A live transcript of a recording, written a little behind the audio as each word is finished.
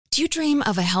Do you dream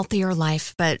of a healthier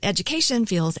life, but education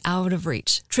feels out of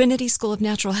reach? Trinity School of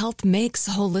Natural Health makes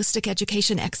holistic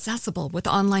education accessible with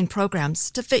online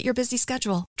programs to fit your busy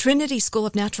schedule. Trinity School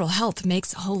of Natural Health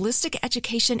makes holistic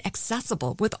education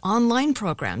accessible with online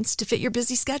programs to fit your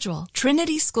busy schedule.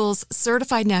 Trinity School's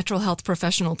Certified Natural Health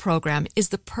Professional Program is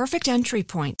the perfect entry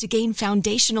point to gain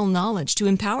foundational knowledge to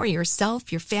empower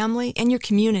yourself, your family, and your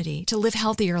community to live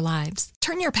healthier lives.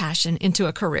 Turn your passion into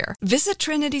a career. Visit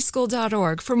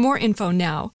trinityschool.org for more info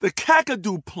now. The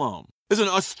Kakadu plum is an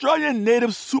Australian native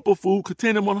superfood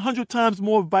containing 100 times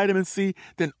more vitamin C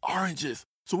than oranges.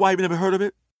 So why have you never heard of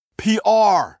it?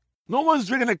 PR. No one's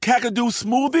drinking a Kakadu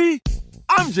smoothie?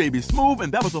 I'm JB Smoove,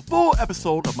 and that was a full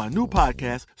episode of my new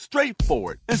podcast,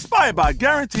 Straightforward, inspired by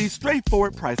guaranteed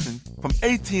straightforward pricing from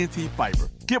AT&T Fiber.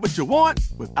 Get what you want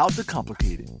without the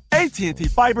complicated. AT&T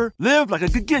Fiber, live like a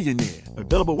gigillionaire.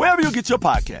 Available wherever you get your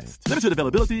podcasts. Limited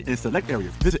availability in select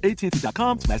areas. Visit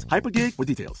AT&T.com/hypergig for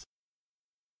details.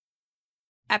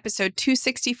 Episode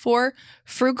 264,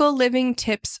 Frugal Living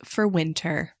Tips for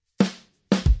Winter.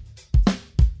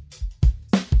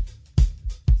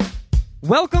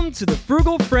 Welcome to the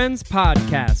Frugal Friends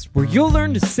Podcast, where you'll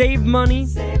learn to save money,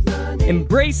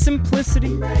 embrace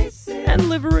simplicity, and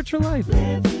live a richer life.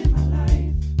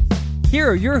 Here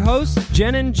are your hosts,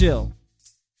 Jen and Jill.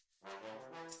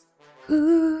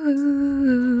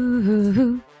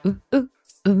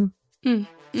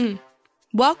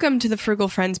 Welcome to the Frugal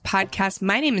Friends Podcast.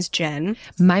 My name is Jen.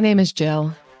 My name is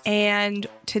Jill. And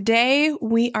today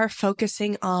we are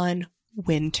focusing on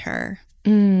winter.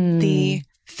 The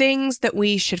things that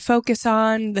we should focus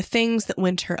on, the things that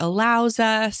winter allows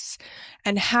us,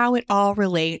 and how it all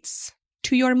relates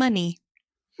to your money.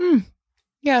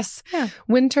 Yes. Yeah.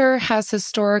 Winter has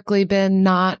historically been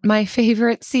not my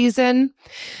favorite season.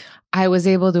 I was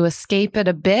able to escape it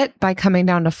a bit by coming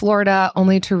down to Florida,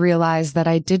 only to realize that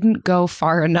I didn't go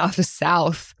far enough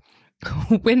south.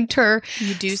 Winter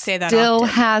You do say that still often.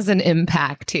 has an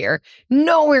impact here.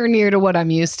 Nowhere near to what I'm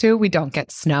used to. We don't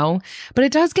get snow, but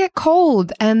it does get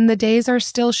cold and the days are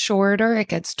still shorter. It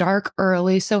gets dark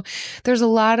early. So there's a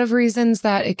lot of reasons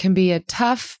that it can be a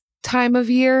tough time of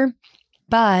year.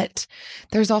 But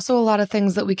there's also a lot of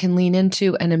things that we can lean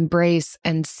into and embrace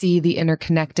and see the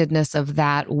interconnectedness of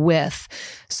that with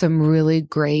some really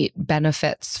great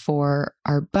benefits for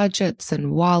our budgets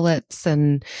and wallets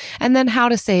and then how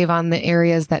to save on the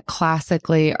areas that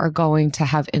classically are going to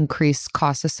have increased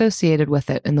costs associated with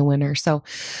it in the winter. So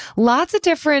lots of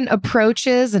different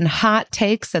approaches and hot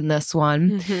takes in this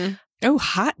one. Mm-hmm. Oh,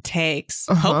 hot takes.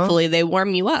 Uh-huh. Hopefully they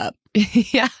warm you up.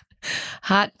 Yeah.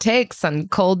 Hot takes on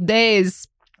cold days.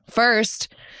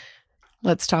 First,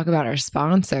 let's talk about our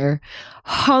sponsor,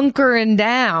 Hunkering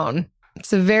Down.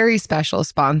 It's a very special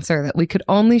sponsor that we could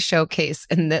only showcase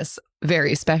in this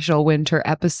very special winter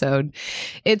episode.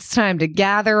 It's time to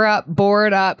gather up,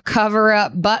 board up, cover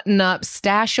up, button up,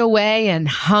 stash away, and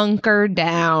hunker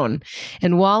down.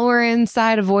 And while we're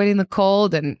inside avoiding the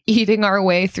cold and eating our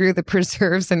way through the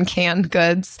preserves and canned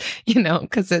goods,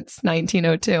 because it's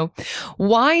 1902,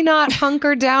 why not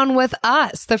hunker down with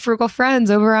us, the Frugal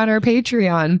Friends, over on our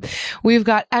Patreon? We've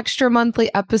got extra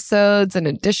monthly episodes and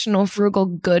additional frugal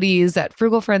goodies at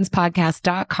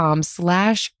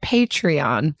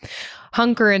frugalfriendspodcast.com/Patreon.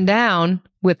 Hunkering down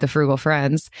with the Frugal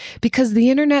Friends because the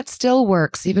internet still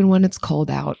works even when it's cold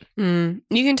out. You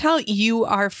can tell you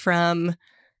are from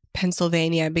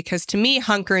Pennsylvania because to me,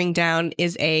 hunkering down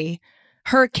is a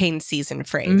hurricane season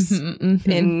phrase.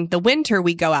 In the winter,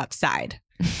 we go outside.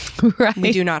 Right.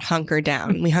 We do not hunker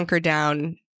down. We hunker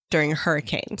down during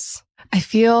hurricanes. I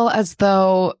feel as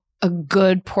though a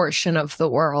good portion of the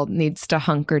world needs to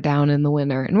hunker down in the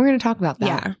winter. And we're going to talk about that.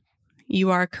 Yeah,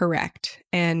 you are correct.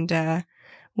 And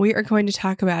we are going to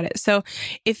talk about it. So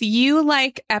if you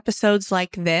like episodes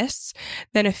like this,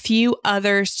 then a few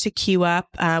others to queue up.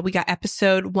 We got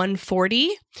episode 140,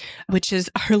 which is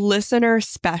our listener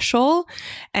special.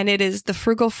 And it is the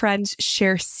Frugal Friends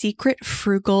share secret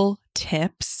frugal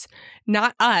tips.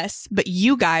 Not us, but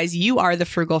you guys. You are the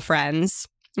Frugal Friends.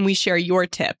 And we share your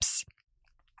tips.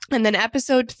 And then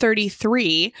episode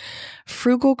 33,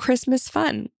 Frugal Christmas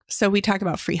Fun. So we talk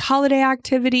about free holiday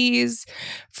activities,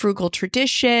 frugal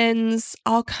traditions,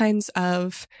 all kinds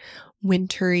of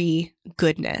wintry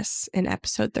goodness in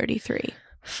episode 33.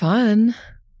 Fun.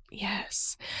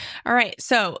 Yes. All right.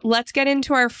 So let's get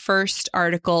into our first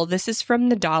article. This is from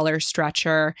the Dollar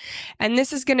Stretcher, and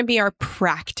this is going to be our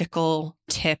practical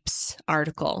tips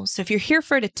article. So if you're here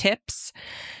for the tips,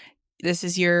 this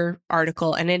is your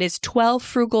article, and it is 12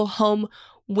 frugal home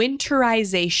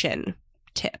winterization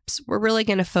tips. We're really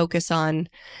going to focus on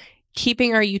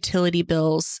keeping our utility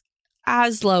bills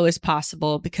as low as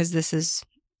possible because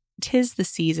tis the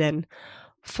season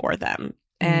for them.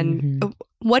 And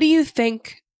what do you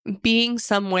think, being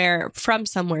from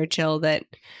somewhere, Jill, that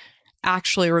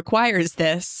actually requires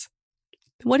this?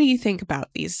 What do you think about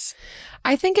these?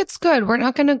 I think it's good. We're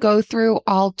not going to go through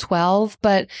all 12,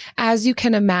 but as you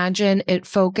can imagine, it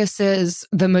focuses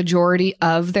the majority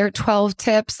of their 12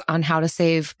 tips on how to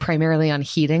save primarily on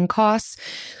heating costs,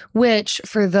 which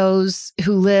for those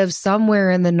who live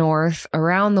somewhere in the north,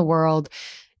 around the world,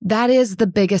 that is the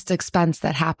biggest expense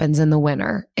that happens in the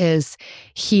winter, is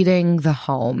heating the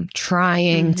home,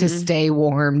 trying to stay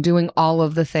warm, doing all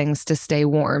of the things to stay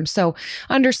warm. So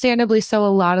understandably so,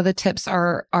 a lot of the tips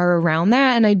are around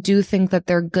that. And I do think that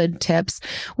they're good tips,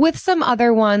 with some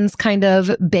other ones kind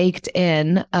of baked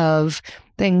in of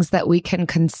things that we can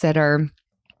consider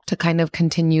to kind of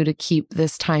continue to keep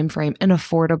this time frame an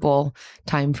affordable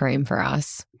time frame for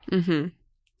us.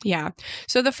 Yeah.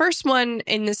 So the first one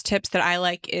in this tips that I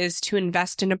like is to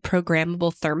invest in a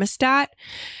programmable thermostat.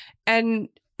 And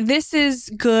this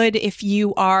is good if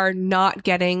you are not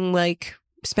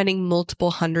spending multiple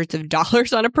hundreds of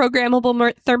dollars on a programmable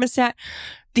thermostat.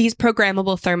 These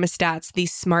programmable thermostats,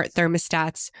 these smart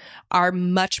thermostats, are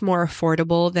much more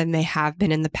affordable than they have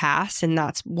been in the past. And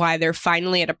that's why they're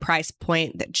finally at a price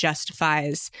point that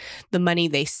justifies the money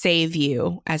they save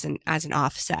you as an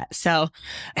offset. So,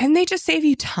 and they just save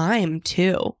you time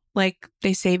too. Like,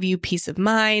 they save you peace of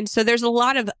mind. So there's a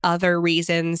lot of other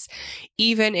reasons,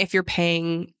 even if you're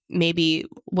paying maybe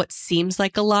what seems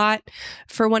like a lot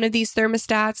for one of these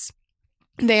thermostats,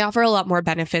 they offer a lot more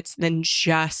benefits than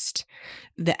just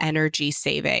the energy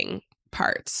saving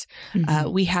parts.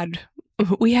 We had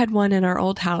one in our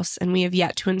old house, and we have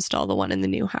yet to install the one in the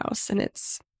new house, and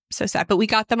it's so sad. But we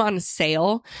got them on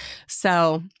sale,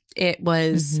 so it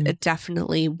was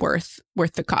definitely worth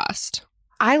the cost.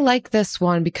 I like this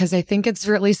one because I think it's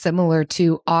really similar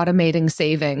to automating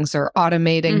savings or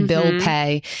automating bill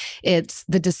pay. It's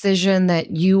the decision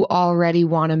that you already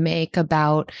want to make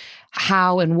about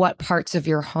how and what parts of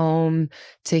your home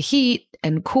to heat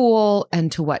and cool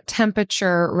and to what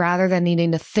temperature, rather than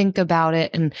needing to think about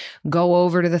it and go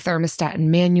over to the thermostat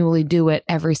and manually do it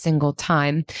every single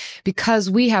time. Because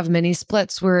we have mini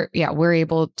splits, we're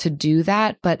able to do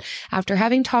that. But after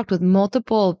having talked with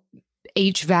multiple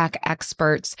HVAC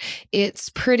experts, it's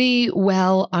pretty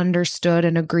well understood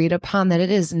and agreed upon that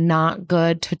it is not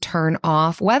good to turn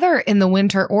off, whether in the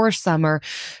winter or summer,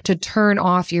 to turn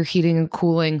off your heating and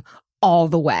cooling all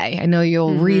the way. I know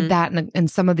you'll read that in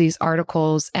some of these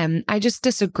articles, and I just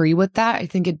disagree with that. I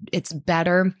think it's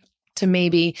better to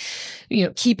maybe,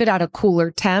 keep it at a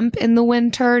cooler temp in the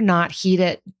winter, not heat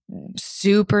it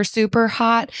super, super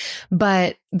hot,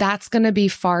 but that's going to be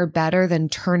far better than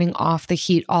turning off the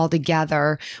heat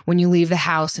altogether when you leave the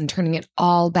house and turning it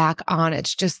all back on.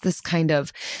 It's just this kind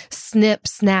of snip,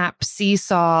 snap,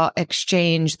 seesaw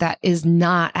exchange that is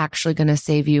not actually going to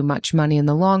save you much money in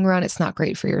the long run. It's not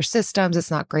great for your systems.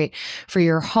 It's not great for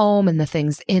your home and the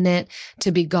things in it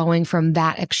to be going from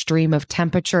that extreme of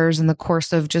temperatures in the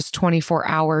course of just 24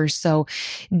 hours. So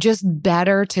just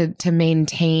better to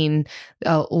maintain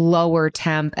a lower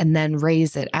temp and then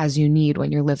raise it as you need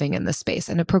when you're living in the space.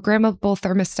 And a programmable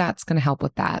thermostat is going to help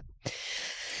with that.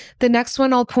 The next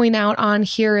one I'll point out on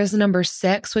here is number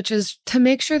 6, which is to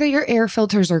make sure that your air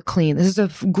filters are clean. This is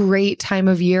a great time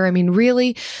of year. I mean,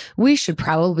 really, we should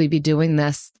probably be doing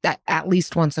this at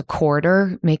least once a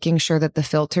quarter, making sure that the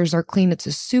filters are clean. It's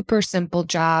a super simple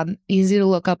job, easy to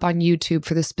look up on YouTube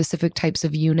for the specific types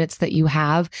of units that you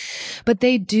have, but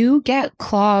they do get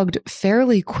clogged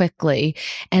fairly quickly,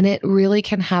 and it really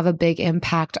can have a big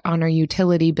impact on our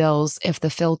utility bills. If the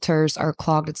filters are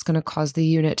clogged, it's going to cause the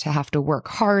unit to have to work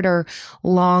harder,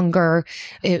 longer.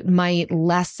 It might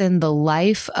lessen the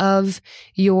life of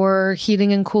your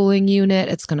heating and cooling unit.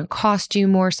 It's going to cost you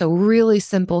more. So really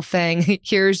simple thing.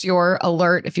 Here's your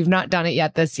alert. If you've not done it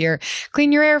yet this year,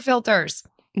 clean your air filters.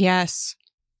 Yes.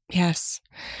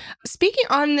 Speaking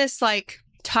on this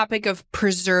topic of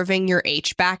preserving your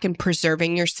HVAC and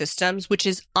preserving your systems, which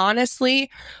is honestly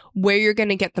where you're going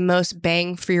to get the most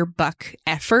bang for your buck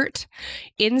effort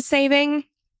in saving.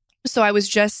 So I was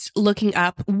just looking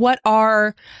up, what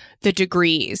are the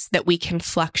degrees that we can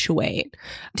fluctuate?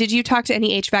 Did you talk to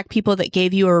any HVAC people that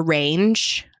gave you a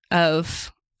range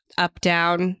of up,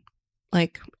 down,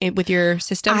 with your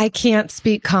system? I can't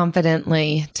speak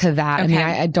confidently to that. Okay. I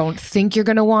mean, I don't think you're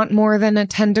going to want more than a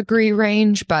 10-degree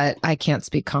range, but I can't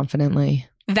speak confidently.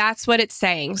 That's what it's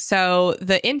saying. So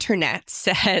the internet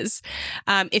says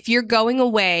if you're going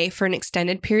away for an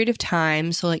extended period of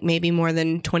time, so like maybe more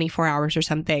than 24 hours or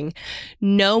something,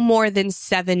 no more than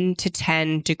 7 to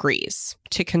 10 degrees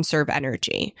to conserve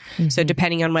energy. Mm-hmm. So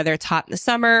depending on whether it's hot in the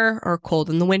summer or cold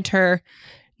in the winter,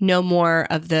 no more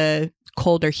of the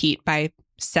cold or heat by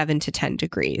 7 to 10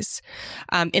 degrees.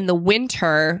 In the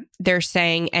winter, they're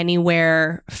saying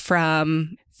anywhere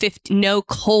from no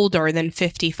colder than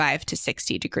 55 to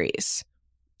 60 degrees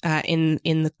in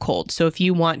the cold. So if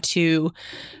you want to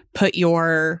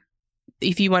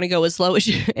go as low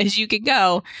as you could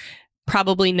go,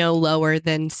 probably no lower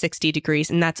than 60 degrees.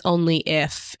 And that's only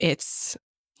if it's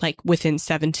like within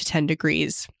 7 to 10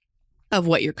 degrees of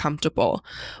what you're comfortable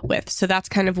with. So that's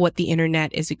kind of what the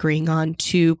internet is agreeing on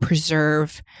to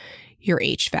preserve your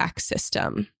HVAC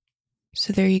system.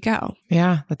 So there you go.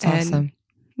 Yeah, that's awesome.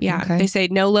 Yeah, okay. They say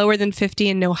no lower than 50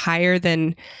 and no higher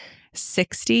than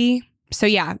 60. So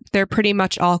yeah, they're pretty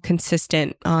much all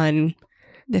consistent on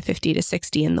the 50 to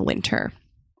 60 in the winter.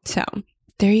 So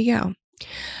there you go.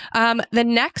 The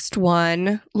next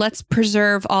one, let's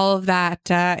preserve all of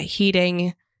that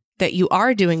heating that you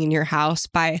are doing in your house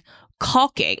by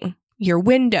caulking your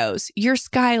windows, your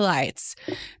skylights,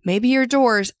 maybe your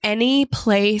doors, any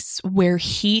place where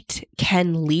heat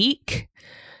can leak.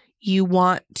 You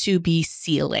want to be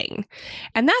sealing.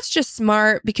 And that's just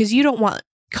smart because you don't want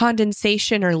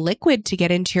condensation or liquid to get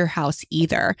into your house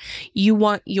either. You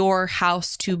want your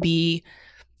house to be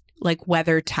like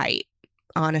weather tight,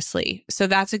 honestly. So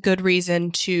that's a good reason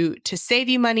to save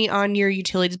you money on your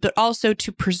utilities, but also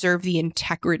to preserve the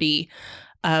integrity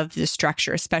of the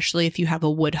structure, especially if you have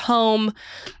a wood home.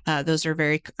 Those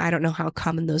are I don't know how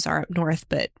common those are up north,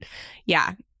 but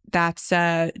yeah, that's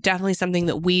definitely something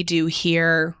that we do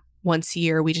here. Once a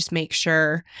year, we just make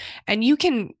sure. And you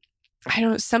can,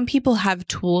 some people have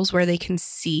tools where they can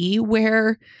see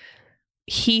where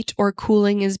heat or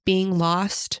cooling is being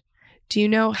lost. Do you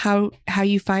know how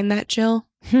you find that, Jill?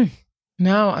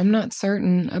 No, I'm not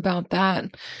certain about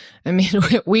that. I mean,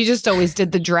 we just always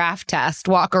did the draft test,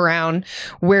 walk around.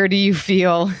 Where do you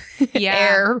feel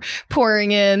air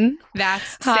pouring in?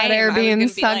 That's hot same. Air being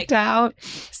sucked out.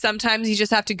 Sometimes you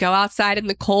just have to go outside in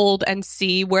the cold and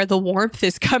see where the warmth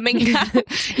is coming out.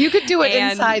 You could do it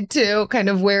inside too, kind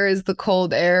of where is the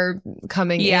cold air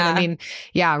coming in. I mean,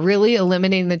 yeah, really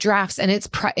eliminating the drafts. And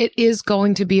it is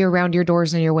going to be around your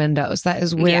doors and your windows. That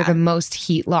is where the most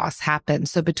heat loss happens.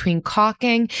 So between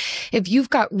caulking, if you've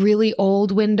got really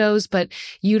old windows, but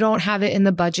you don't have it in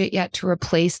the budget yet to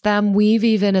replace them, we've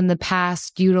even in the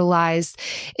past utilized,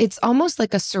 it's almost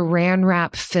like a saran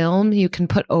wrap film you can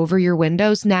put over your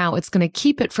windows. Now it's going to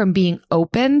keep it from being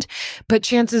opened, but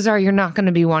chances are you're not going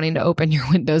to be wanting to open your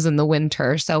windows in the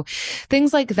winter. So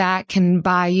things like that can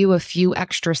buy you a few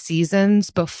extra seasons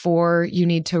before you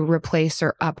need to replace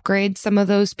or upgrade some of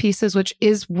those pieces, which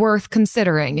is worth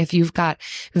considering if you've got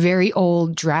very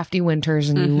old drafty winters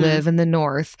and you live in the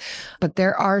north. But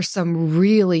there are some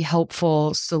really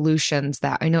helpful solutions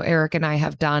that I know Eric and I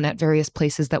have done at various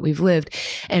places that we've lived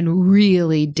and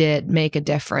really did make a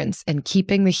difference in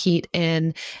keeping the heat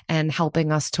in and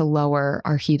helping us to lower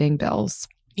our heating bills.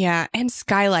 Yeah. And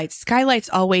skylights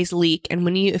always leak. And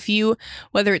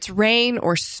whether it's rain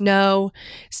or snow,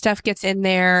 stuff gets in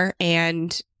there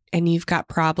and you've got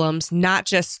problems, not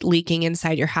just leaking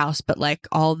inside your house, but like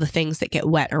all the things that get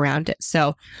wet around it.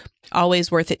 So always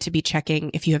worth it to be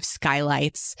checking if you have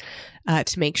skylights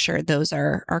to make sure those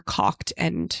are caulked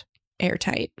and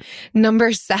airtight.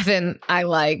 Number 7, I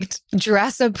liked.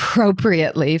 Dress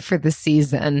appropriately for the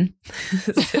season.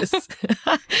 This is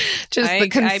just the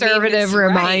conservative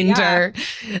reminder. Right,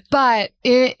 yeah. But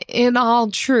in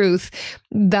all truth,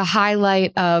 the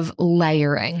highlight of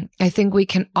layering. I think we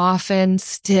can often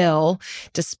still,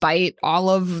 despite all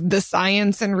of the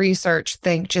science and research,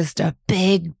 think just a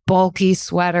big, bulky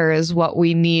sweater is what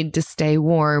we need to stay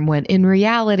warm, when in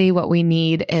reality, what we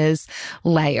need is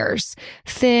layers.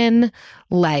 Thin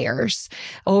layers,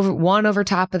 one over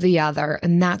top of the other.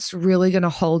 And that's really going to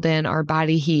hold in our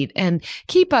body heat and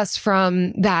keep us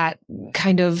from that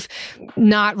kind of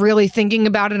not really thinking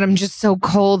about it. I'm just so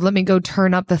cold. Let me go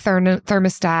turn up the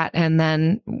thermostat and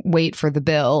then wait for the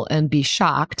bill and be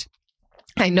shocked.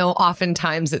 I know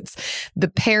oftentimes it's the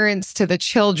parents to the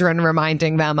children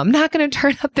reminding them, I'm not going to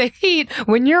turn up the heat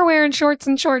when you're wearing shorts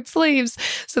and short sleeves.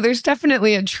 So there's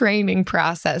definitely a training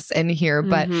process in here,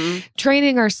 but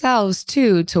training ourselves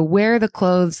too to wear the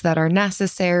clothes that are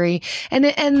necessary.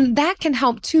 And that can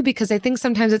help too, because I think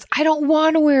sometimes I don't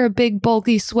want to wear a big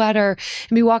bulky sweater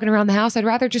and be walking around the house. I'd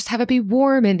rather just have it be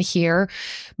warm in here.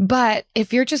 But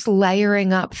if you're just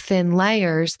layering up thin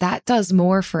layers, that does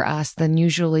more for us than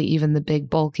usually even the big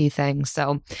bulky thing.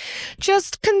 So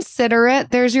just consider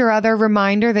it. There's your other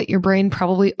reminder that your brain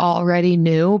probably already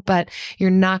knew, but you're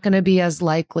not going to be as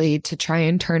likely to try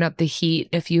and turn up the heat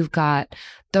if you've got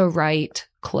the right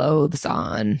clothes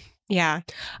on. Yeah.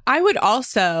 I would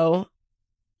also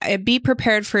be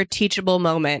prepared for a teachable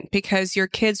moment, because your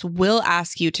kids will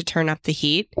ask you to turn up the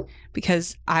heat,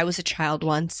 because I was a child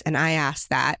once and I asked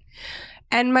that.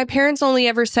 And my parents only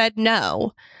ever said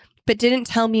no, but didn't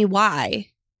tell me why.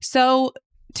 So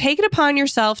take it upon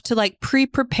yourself to like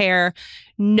pre-prepare,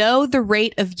 know the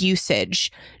rate of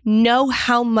usage, know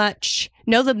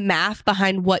the math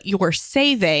behind what you're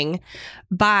saving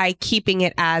by keeping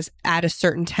it at a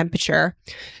certain temperature,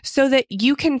 so that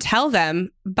you can tell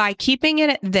them, by keeping it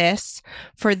at this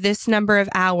for this number of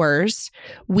hours,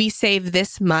 we save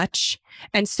this much.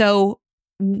 And so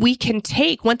we can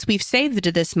take, once we've saved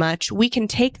this much, we can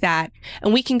take that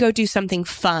and we can go do something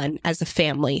fun as a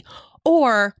family.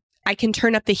 Or I can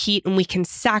turn up the heat and we can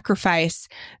sacrifice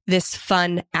this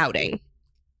fun outing.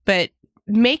 But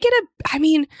make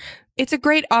it it's a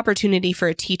great opportunity for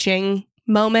a teaching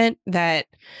moment that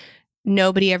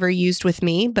nobody ever used with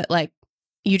me, but like,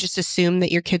 you just assume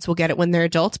that your kids will get it when they're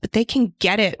adults, but they can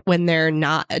get it when they're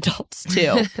not adults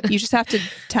too. You just have to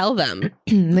tell them.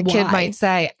 The kid might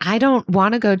say, I don't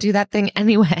want to go do that thing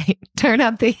anyway. Turn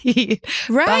up the heat.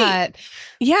 Right. But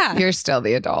yeah, you're still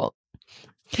the adult.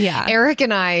 Yeah. Eric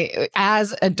and I,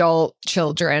 as adult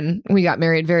children, we got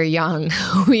married very young.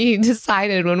 We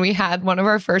decided when we had one of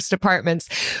our first apartments,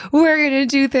 we're going to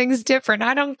do things different.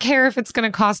 I don't care if it's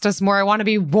going to cost us more. I want to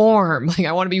be warm. Like,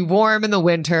 I want to be warm in the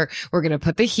winter. We're going to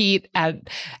put the heat at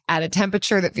a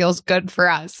temperature that feels good for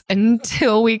us,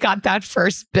 until we got that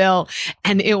first bill.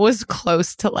 And it was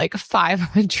close to like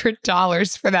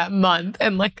 $500 for that month.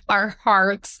 And like our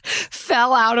hearts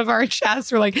fell out of our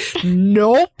chests. We're like,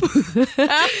 nope.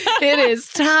 It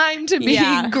is time to be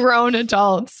grown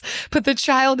adults. Put the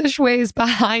childish ways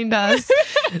behind us.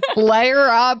 Layer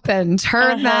up and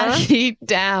turn that heat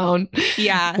down.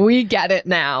 Yeah. We get it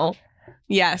now.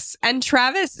 Yes. And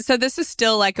Travis, so this is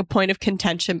still like a point of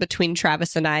contention between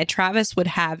Travis and I. Travis would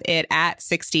have it at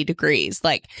 60 degrees.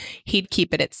 Like, he'd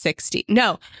keep it at 60.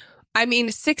 No,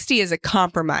 60 is a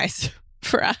compromise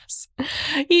for us.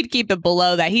 He'd keep it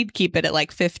below that. He'd keep it at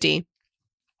like 50.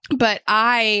 But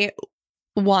I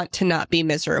want to not be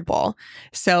miserable.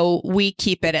 So we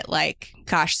keep it at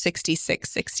 66,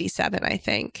 67, I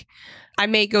think. I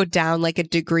may go down like a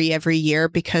degree every year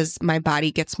because my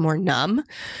body gets more numb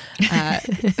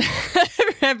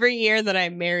every year that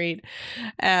I'm married.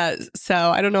 So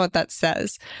I don't know what that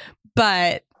says.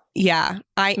 But yeah,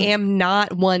 I am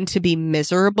not one to be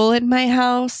miserable in my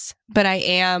house, but I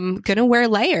am going to wear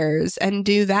layers and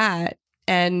do that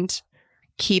and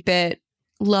keep it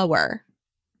lower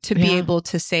to be able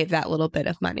to save that little bit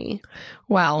of money.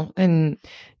 Well, and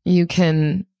you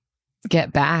can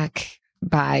get back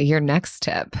by your next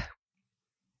tip.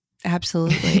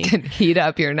 Absolutely. You can heat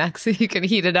up your next. You can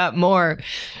heat it up more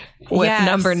with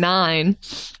number 9.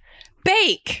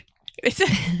 Bake.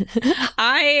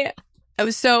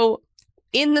 So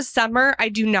in the summer, I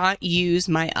do not use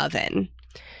my oven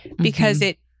because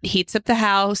it heats up the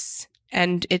house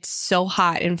and it's so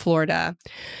hot in Florida.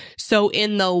 So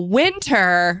in the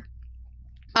winter,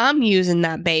 I'm using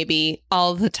that baby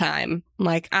all the time.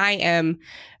 Like, I am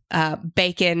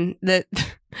baking.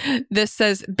 This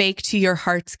says bake to your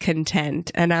heart's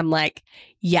content. And I'm like,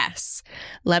 yes,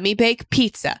 let me bake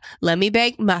pizza. Let me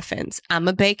bake muffins. I'm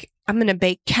going to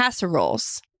bake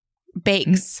casseroles.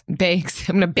 Bakes. I'm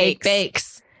going to bake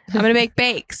bakes. I'm going to bake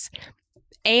bakes.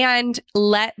 And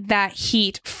let that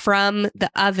heat from the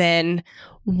oven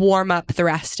warm up the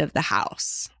rest of the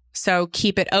house. So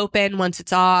keep it open once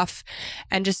it's off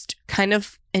and just kind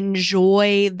of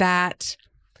enjoy that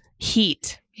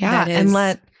heat. Yeah, and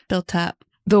let built up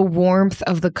the warmth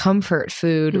of the comfort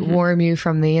food warm you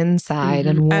from the inside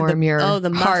and warm your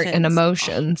heart and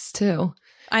emotions too.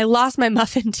 I lost my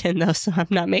muffin tin though, so I'm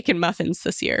not making muffins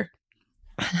this year.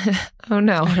 Oh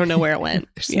no. I don't know where it went.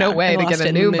 There's no way to get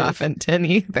a new muffin tin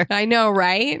either. I know,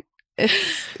 right?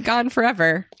 It's gone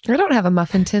forever. I don't have a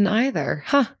muffin tin either.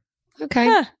 Huh. Okay.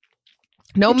 Huh.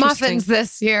 No muffins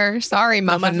this year. Sorry,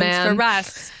 Muffin Man. For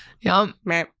us. Yep.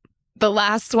 The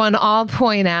last one I'll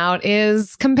point out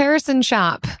is comparison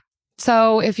shop.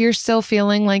 So if you're still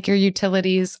feeling like your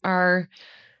utilities are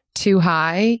too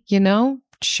high,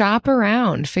 shop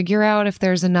around, figure out if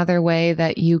there's another way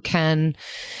that you can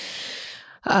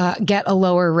get a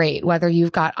lower rate, whether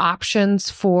you've got options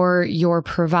for your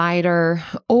provider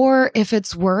or if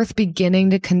it's worth beginning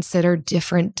to consider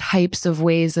different types of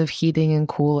ways of heating and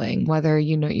cooling, whether,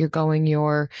 you're going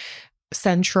your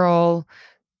central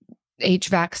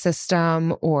HVAC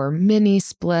system or mini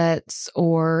splits,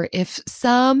 or if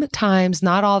sometimes,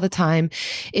 not all the time,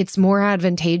 it's more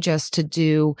advantageous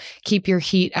to keep your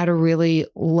heat at a really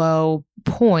low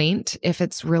point if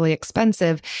it's really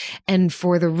expensive. And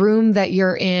for the room that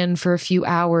you're in for a few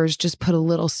hours, just put a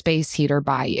little space heater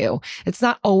by you. It's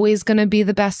not always going to be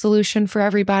the best solution for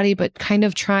everybody, but kind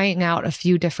of trying out a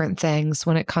few different things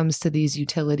when it comes to these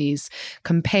utilities.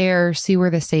 Compare, see where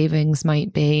the savings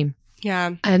might be.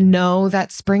 Yeah. And know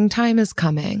that springtime is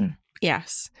coming.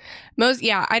 Yes.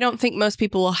 I don't think most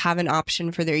people will have an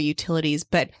option for their utilities,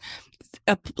 but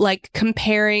like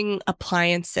comparing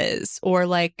appliances or,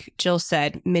 like Jill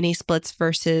said, mini splits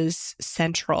versus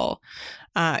central,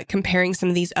 comparing some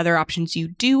of these other options you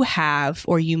do have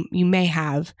or you may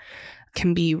have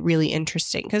can be really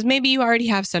interesting, because maybe you already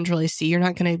have central AC. You're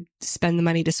not going to spend the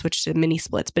money to switch to mini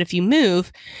splits, but if you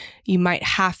move, you might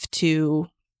have to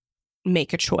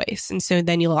make a choice. And so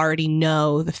then you'll already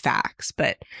know the facts,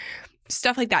 but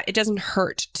stuff like that, it doesn't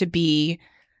hurt to be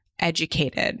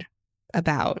educated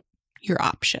about your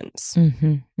options.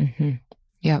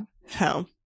 Yep. So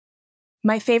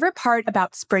my favorite part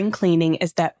about spring cleaning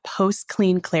is that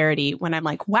post-clean clarity when I'm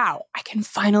like, wow, I can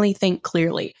finally think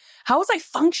clearly. How was I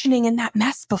functioning in that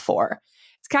mess before?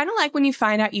 It's kind of like when you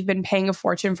find out you've been paying a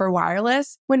fortune for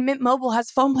wireless when Mint Mobile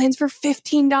has phone plans for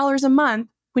 $15 a month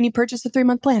when you purchase a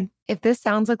 3-month plan. If this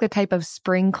sounds like the type of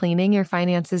spring cleaning your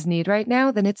finances need right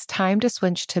now, then it's time to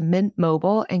switch to Mint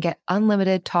Mobile and get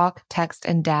unlimited talk, text,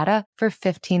 and data for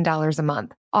 $15 a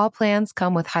month. All plans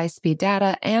come with high-speed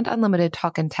data and unlimited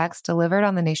talk and text delivered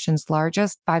on the nation's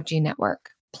largest 5G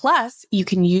network. Plus, you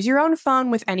can use your own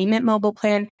phone with any Mint Mobile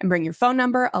plan and bring your phone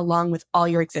number along with all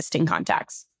your existing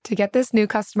contacts. To get this new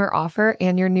customer offer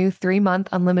and your new 3-month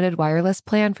unlimited wireless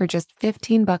plan for just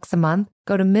 $15 a month,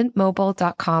 go to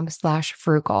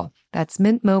mintmobile.com/frugal. That's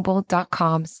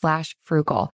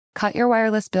mintmobile.com/frugal. Cut your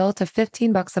wireless bill to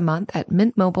 $15 a month at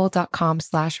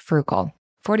mintmobile.com/frugal.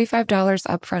 $45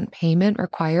 upfront payment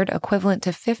required, equivalent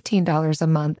to $15 a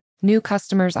month. New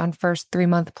customers on first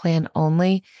 3-month plan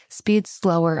only. Speed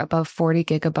slower above 40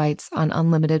 gigabytes on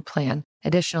unlimited plan.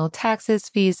 Additional taxes,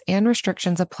 fees, and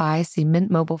restrictions apply. See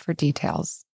Mint Mobile for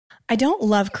details. I don't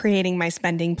love creating my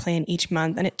spending plan each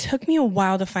month, and it took me a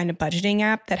while to find a budgeting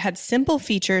app that had simple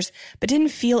features but didn't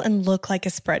feel and look like a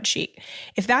spreadsheet.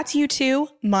 If that's you too,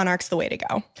 Monarch's the way to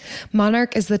go.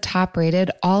 Monarch is the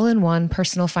top-rated, all-in-one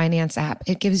personal finance app.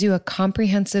 It gives you a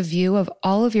comprehensive view of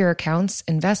all of your accounts,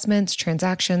 investments,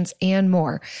 transactions, and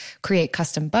more. Create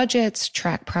custom budgets,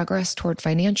 track progress toward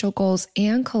financial goals,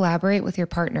 and collaborate with your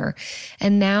partner.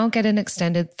 And now get an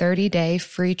extended 30-day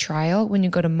free trial when you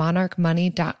go to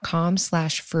monarchmoney.com/frugal.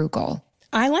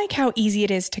 I like how easy it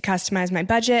is to customize my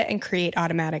budget and create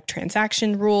automatic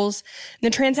transaction rules. The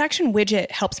transaction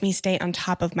widget helps me stay on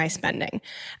top of my spending.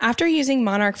 After using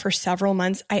Monarch for several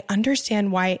months, I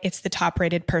understand why it's the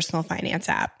top-rated personal finance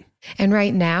app. And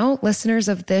right now, listeners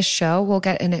of this show will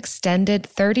get an extended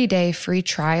 30-day free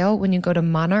trial when you go to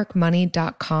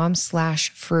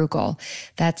monarchmoney.com/frugal.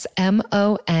 That's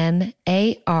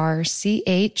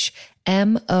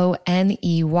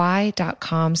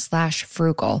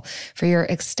monarchmoney.com/frugal. For your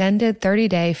extended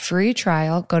 30-day free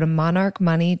trial, go to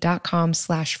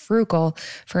monarchmoney.com/frugal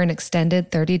for an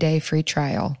extended 30-day free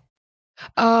trial.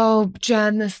 Oh,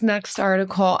 Jen, this next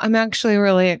article, I'm actually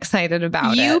really excited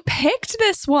about it. You picked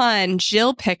this one.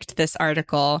 Jill picked this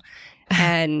article.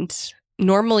 And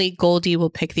normally Goldie will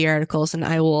pick the articles and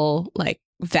I will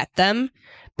vet them.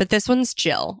 But this one's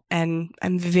Jill. And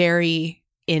I'm very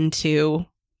into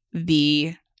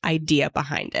the idea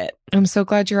behind it. I'm so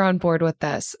glad you're on board with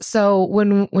this. So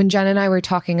when Jen and I were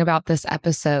talking about this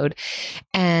episode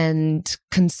and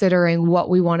considering what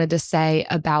we wanted to say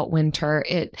about winter,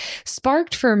 it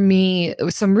sparked for me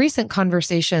some recent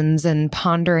conversations and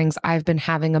ponderings I've been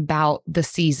having about the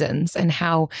seasons, and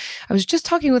how I was just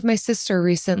talking with my sister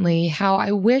recently, how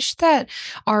I wish that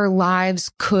our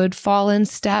lives could fall in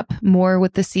step more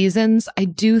with the seasons. I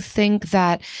do think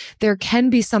that there can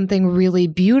be something really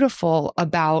beautiful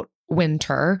about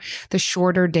winter, the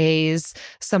shorter days,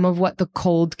 some of what the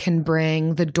cold can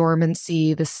bring, the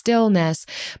dormancy, the stillness.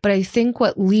 But I think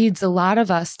what leads a lot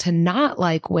of us to not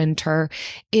like winter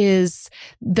is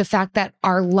the fact that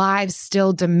our lives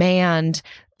still demand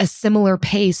a similar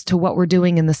pace to what we're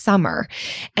doing in the summer.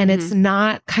 And it's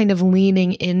not kind of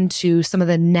leaning into some of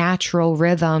the natural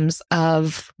rhythms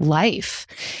of life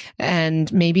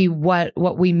and maybe what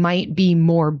we might be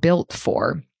more built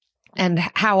for. And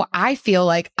how I feel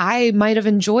like I might have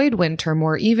enjoyed winter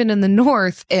more, even in the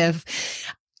north,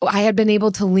 if I had been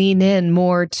able to lean in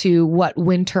more to what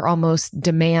winter almost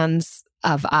demands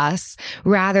of us,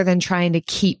 rather than trying to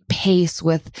keep pace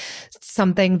with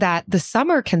something that the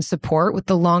summer can support with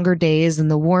the longer days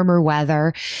and the warmer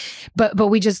weather. But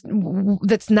we just,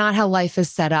 that's not how life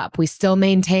is set up. We still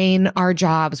maintain our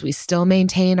jobs. We still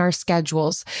maintain our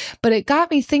schedules. But it got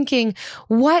me thinking,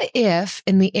 what if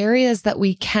in the areas that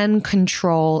we can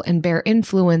control and bear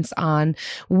influence on,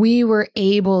 we were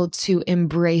able to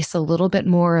embrace a little bit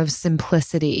more of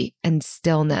simplicity and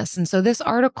stillness? And so this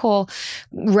article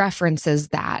references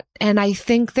that. And I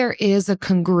think there is a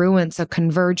congruence, a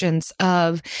convergence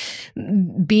of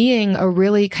being a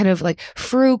really kind of like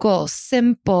frugal,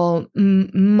 simple,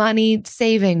 money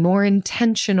saving, more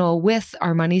intentional with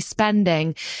our money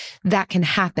spending that can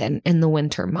happen in the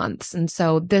winter months. And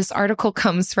so this article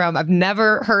comes from, I've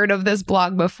never heard of this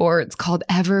blog before. It's called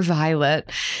Ever Violet,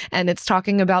 and it's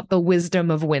talking about the wisdom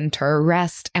of winter,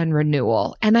 rest and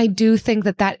renewal. And I do think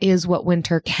that that is what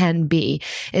winter can be,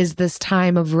 is this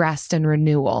time of rest and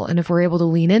renewal. And if we're able to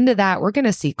lean into that, we're going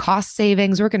to see cost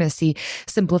savings. We're going to see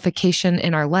simplification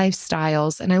in our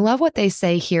lifestyles. And I love what they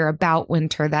say here about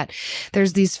winter, that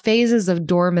there's these phases of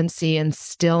dormancy and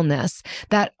stillness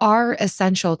that are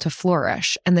essential to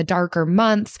flourish. And the darker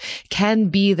months can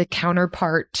be the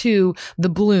counterpart to the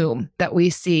bloom that we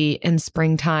see in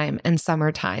springtime and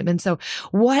summertime. And so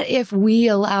what if we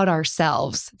allowed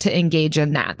ourselves to engage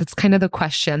in that? That's kind of the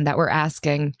question that we're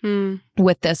asking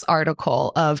with this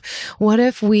article of, what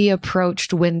if we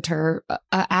approached winter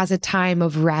as a time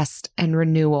of rest and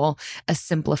renewal, a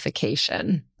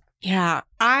simplification? Yeah,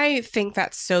 I think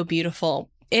that's so beautiful.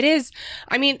 It is.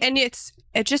 I mean, and it's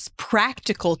just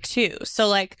practical too. So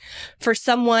like for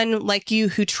someone like you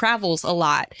who travels a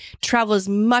lot, travel is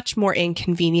much more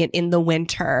inconvenient in the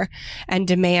winter and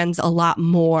demands a lot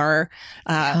more,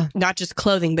 not just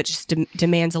clothing, but just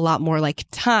demands a lot more like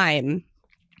time.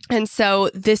 And so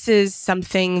this is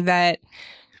something that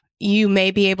you may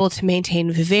be able to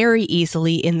maintain very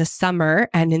easily in the summer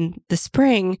and in the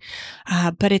spring,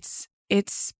 but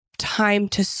it's time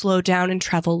to slow down and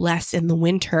travel less in the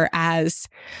winter as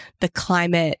the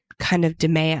climate kind of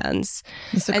demands.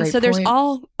 And so there's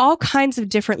all kinds of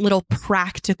different little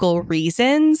practical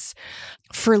reasons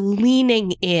for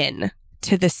leaning in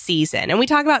to the season. And we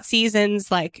talk about seasons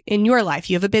like in your life,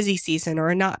 you have a busy season or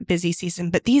a not busy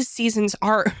season, but these seasons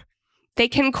they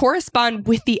can correspond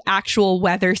with the actual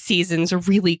weather seasons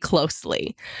really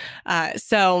closely.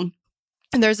 So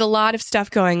there's a lot of stuff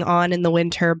going on in the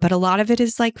winter, but a lot of it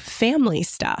is like family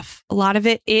stuff. A lot of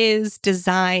it is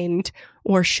designed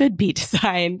or should be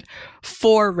designed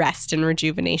for rest and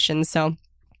rejuvenation. So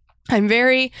I'm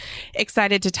very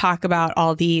excited to talk about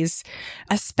all these,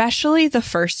 especially the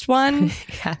first one,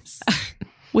 Yes,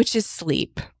 which is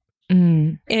sleep.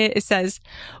 It says,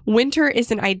 winter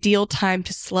is an ideal time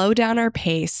to slow down our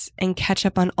pace and catch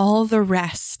up on all the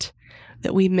rest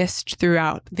that we missed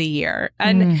throughout the year.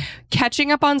 And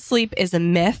catching up on sleep is a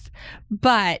myth,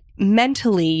 but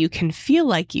mentally you can feel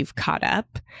like you've caught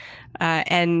up.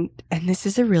 And this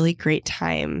is a really great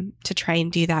time to try and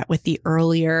do that with the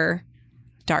earlier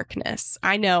darkness.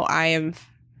 I know I am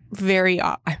very,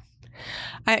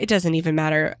 it doesn't even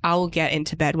matter. I will get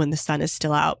into bed when the sun is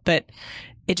still out, but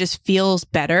it just feels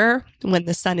better when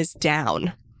the sun is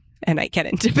down and I get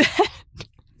into bed.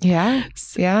 Yeah.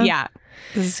 Yeah.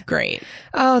 This is great.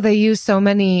 Oh, they use so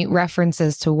many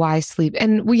references to why sleep.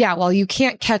 And while you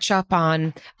can't catch up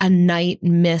on a night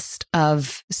missed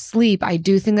of sleep, I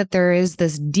do think that there is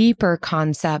this deeper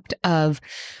concept of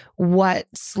what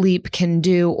sleep can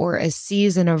do, or a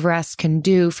season of rest can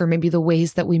do, for maybe the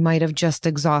ways that we might have just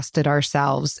exhausted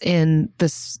ourselves in the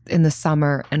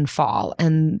summer and fall,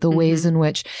 and the ways in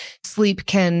which sleep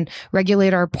can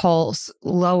regulate our pulse,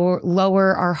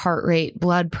 lower our heart rate,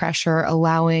 blood pressure,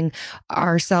 allowing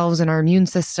ourselves and our immune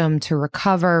system to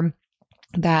recover.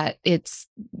 That it's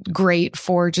great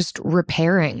for just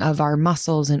repairing of our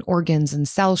muscles and organs and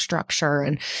cell structure.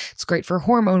 And it's great for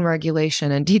hormone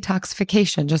regulation and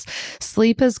detoxification. Just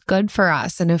sleep is good for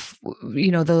us. And if,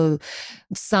 the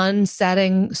sun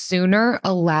setting sooner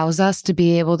allows us to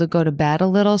be able to go to bed a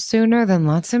little sooner, then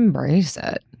let's embrace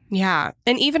it. Yeah.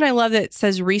 And even I love that it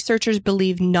says researchers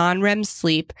believe non-REM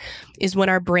sleep is when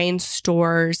our brain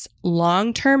stores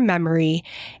long-term memory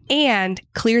and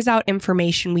clears out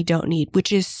information we don't need,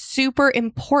 which is super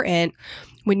important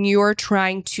when you're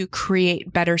trying to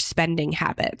create better spending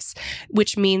habits,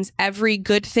 which means every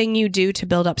good thing you do to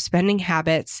build up spending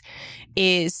habits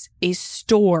is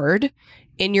stored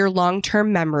in your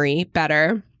long-term memory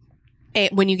better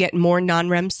when you get more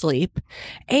non-REM sleep,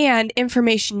 and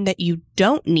information that you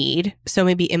don't need. So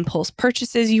maybe impulse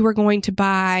purchases you were going to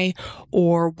buy,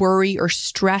 or worry or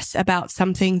stress about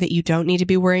something that you don't need to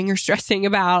be worrying or stressing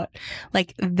about,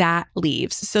 like that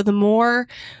leaves. So the more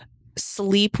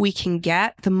sleep we can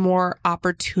get, the more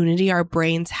opportunity our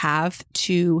brains have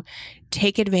to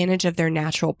take advantage of their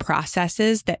natural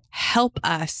processes that help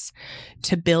us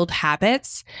to build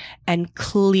habits and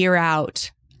clear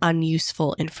out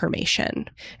unuseful information.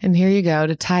 And here you go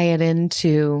to tie it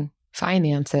into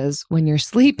finances. When you're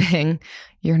sleeping,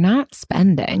 you're not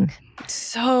spending.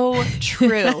 So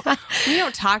true. We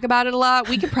don't talk about it a lot.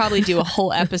 We could probably do a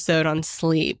whole episode on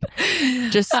sleep.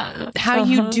 Just how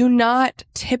you do not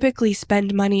typically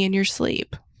spend money in your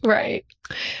sleep. Right.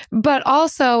 But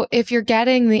also, if you're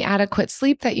getting the adequate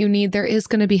sleep that you need, there is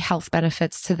going to be health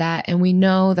benefits to that. And we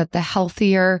know that the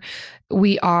healthier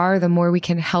we are, the more we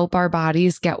can help our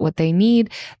bodies get what they need,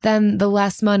 then the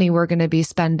less money we're going to be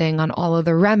spending on all of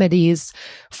the remedies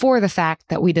for the fact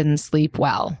that we didn't sleep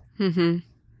well. Mm-hmm.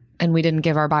 And we didn't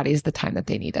give our bodies the time that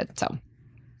they needed. So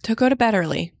go to bed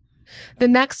early. The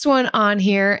next one on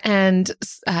here, and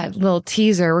a little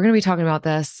teaser, we're going to be talking about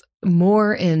this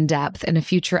more in depth in a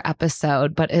future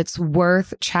episode, but it's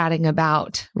worth chatting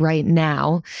about right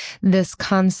now. This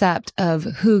concept of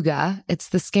hygge. It's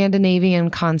the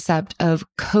Scandinavian concept of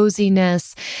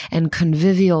coziness and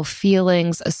convivial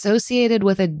feelings associated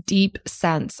with a deep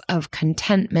sense of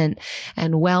contentment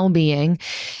and well-being.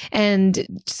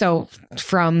 And so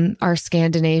from our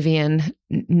Scandinavian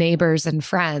neighbors and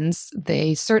friends,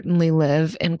 they certainly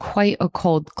live in quite a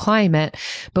cold climate,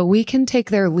 but we can take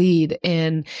their lead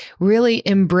in really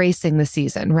embracing the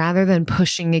season rather than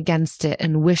pushing against it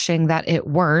and wishing that it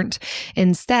weren't.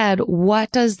 Instead,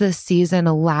 what does this season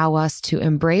allow us to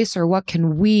embrace, or what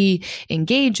can we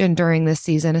engage in during this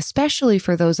season, especially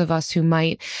for those of us who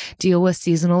might deal with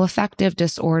seasonal affective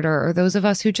disorder, or those of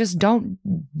us who just don't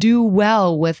do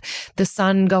well with the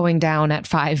sun going down at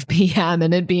 5 p.m.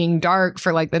 and it being dark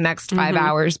for like the next 5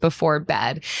 hours before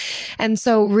bed. And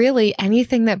so really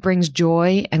anything that brings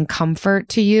joy and comfort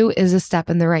to you is a step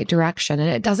in the right direction. And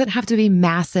it doesn't have to be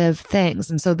massive things.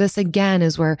 And so this again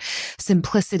is where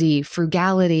simplicity,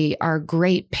 frugality are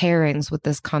great pairings with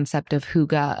this concept of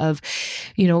hygge of,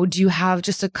 do you have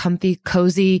just a comfy,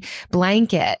 cozy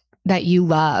blanket that you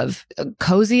love?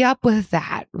 Cozy up with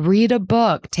that. Read a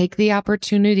book. Take the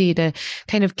opportunity to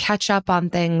kind of catch up on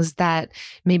things that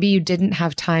maybe you didn't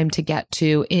have time to get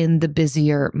to in the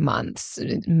busier months.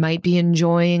 It might be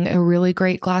enjoying a really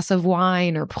great glass of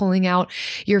wine or pulling out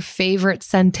your favorite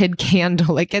scented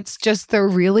candle. Like it's just the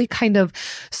really kind of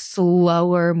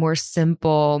slower, more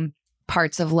simple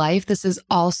parts of life. This is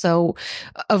also,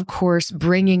 of course,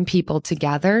 bringing people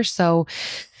together. So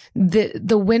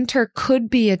the winter could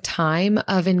be a time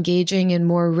of engaging in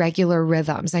more regular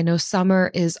rhythms. I know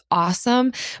summer is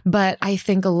awesome, but I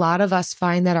think a lot of us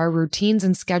find that our routines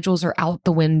and schedules are out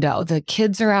the window. The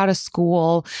kids are out of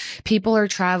school. People are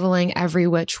traveling every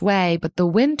which way. But the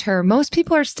winter, most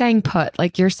people are staying put.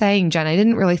 Like you're saying, Jen, I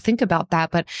didn't really think about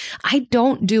that, but I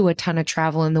don't do a ton of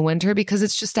travel in the winter because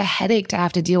it's just a headache to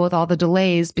have to deal with all the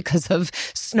delays because of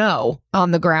snow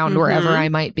on the ground wherever I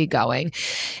might be going.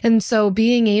 And so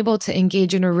being able to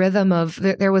engage in a rhythm of,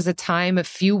 there was a time, a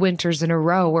few winters in a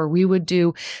row, where we would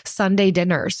do Sunday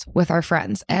dinners with our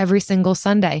friends every single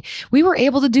Sunday. We were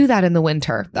able to do that in the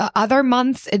winter. Other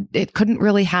months, it couldn't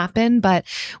really happen, but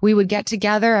we would get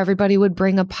together. Everybody would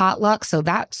bring a potluck. So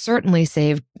that certainly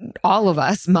saved all of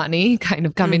us money, kind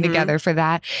of coming together for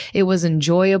that. It was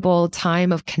enjoyable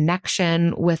time of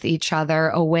connection with each other,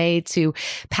 a way to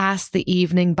pass the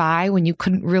evening by when you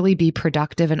couldn't really be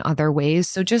productive in other ways.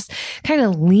 So just kind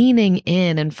of leaning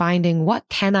in and finding, what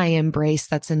can I embrace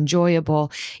that's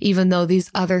enjoyable, even though these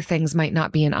other things might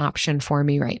not be an option for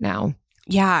me right now.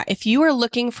 Yeah, if you are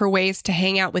looking for ways to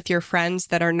hang out with your friends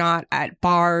that are not at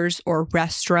bars or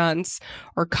restaurants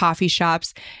or coffee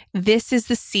shops, this is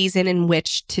the season in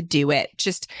which to do it.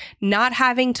 Just not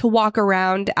having to walk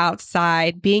around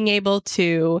outside, being able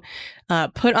to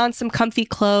put on some comfy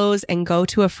clothes and go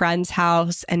to a friend's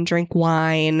house and drink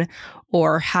wine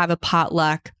or have a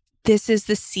potluck. This is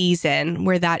the season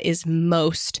where that is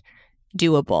most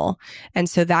doable. And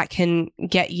so that can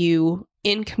get you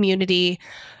in community,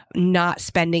 not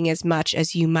spending as much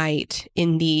as you might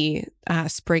in the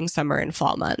spring, summer, and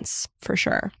fall months, for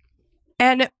sure.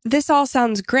 And this all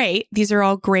sounds great. These are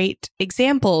all great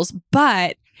examples,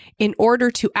 but in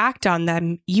order to act on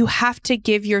them, you have to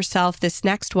give yourself this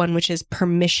next one, which is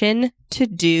permission to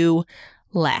do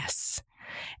less.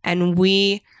 And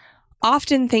we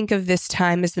often think of this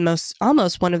time as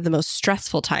almost one of the most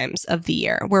stressful times of the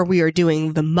year, where we are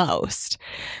doing the most.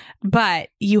 But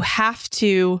you have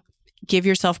to give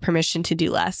yourself permission to do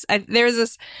less.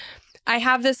 I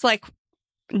have this like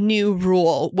new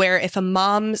rule where if a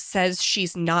mom says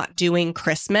she's not doing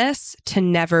Christmas, to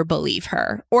never believe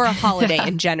her, or a holiday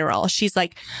in general. She's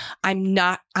like, I'm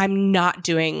not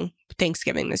doing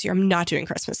Thanksgiving this year. I'm not doing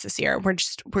Christmas this year.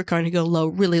 We're going to go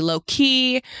really low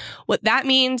key. What that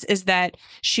means is that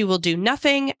she will do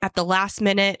nothing at the last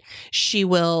minute. She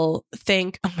will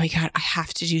think, oh my God, I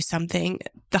have to do something.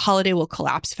 The holiday will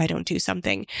collapse if I don't do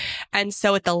something. And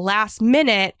so at the last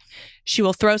minute, she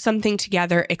will throw something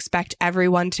together, expect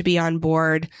everyone to be on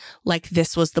board like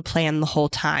this was the plan the whole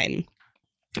time.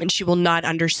 And she will not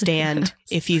understand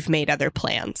if you've made other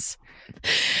plans.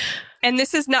 And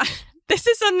this is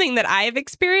something that I have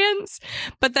experienced,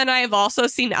 but then I have also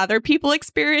seen other people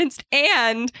experienced.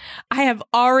 And I have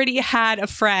already had a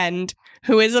friend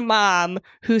who is a mom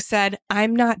who said,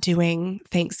 I'm not doing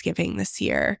Thanksgiving this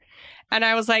year. And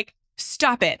I was like,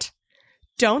 stop it.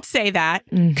 Don't say that,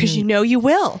 because you know you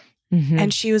will. Mm-hmm.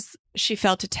 And she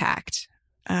felt attacked.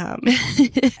 But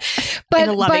in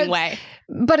a loving way.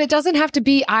 But it doesn't have to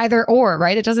be either or,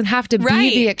 right? It doesn't have to be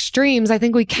the extremes. I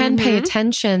think we can pay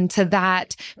attention to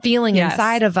that feeling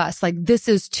inside of us, like this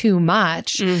is too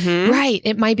much. Right.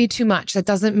 It might be too much. That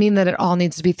doesn't mean that it all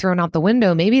needs to be thrown out the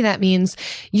window. Maybe that means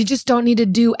you just don't need to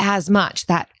do as much.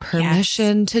 That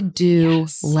permission to do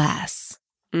less.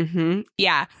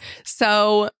 Yeah.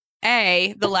 So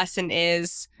A, the lesson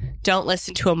is don't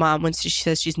listen to a mom when she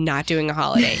says she's not doing a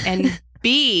holiday. And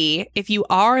B, if you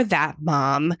are that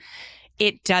mom,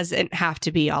 it doesn't have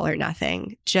to be all or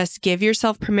nothing. Just give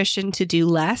yourself permission to do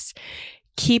less,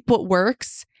 keep what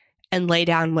works, and lay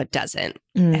down what doesn't.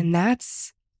 And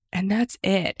that's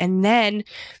it. And then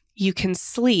you can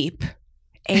sleep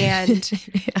and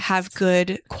have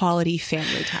good quality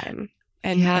family time.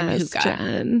 And hookah.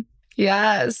 Jen.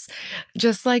 Yes.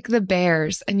 Just like the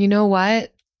bears. And you know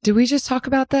what? Did we just talk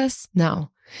about this? No.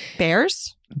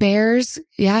 Bears? Bears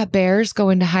go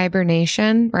into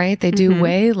hibernation, right? They do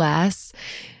way less,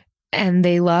 and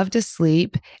they love to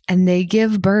sleep, and they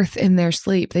give birth in their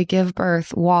sleep. They give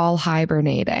birth while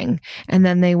hibernating, and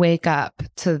then they wake up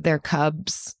to their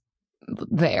cubs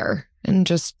there and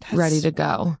just ready to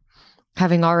go.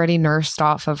 Having already nursed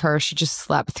off of her, she just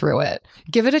slept through it.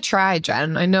 Give it a try,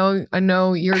 Jen. I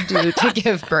know you're due to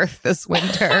give birth this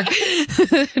winter.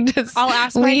 I'll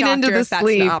ask my doctor if that's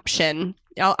an option.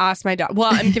 I'll ask my doctor.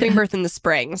 Well, I'm giving birth in the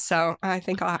spring, so I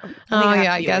think I'll have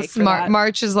I guess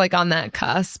March is like on that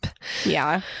cusp.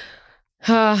 Yeah.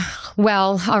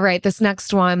 Well, all right. This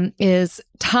next one is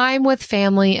time with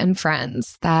family and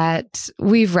friends. That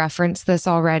we've referenced this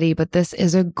already, but this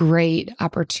is a great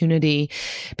opportunity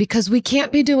because we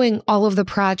can't be doing all of the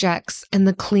projects and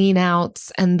the clean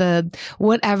outs and the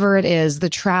whatever it is, the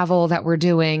travel that we're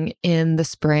doing in the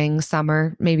spring,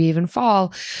 summer, maybe even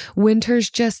fall.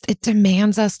 Winter's it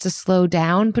demands us to slow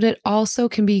down, but it also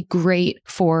can be great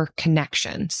for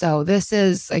connection. So this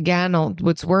is, again,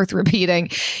 what's worth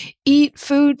repeating. Eat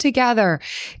food together,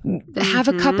 have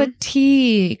a cup of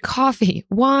tea, coffee,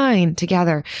 wine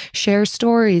together, share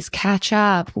stories, catch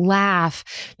up, laugh,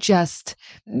 just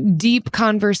deep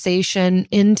conversation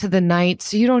into the night.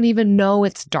 So you don't even know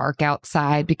it's dark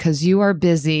outside because you are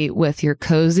busy with your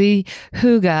cozy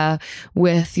hygge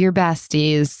with your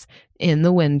besties in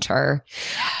the winter.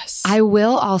 Yes. I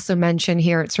will also mention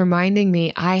here, it's reminding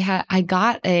me,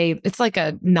 it's like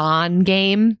a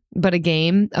non-game, but a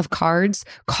game of cards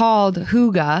called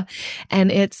Hygge.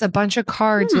 And it's a bunch of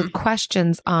cards with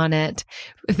questions on it.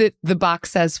 The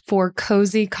box says for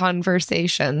cozy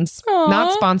conversations. Aww.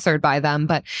 Not sponsored by them,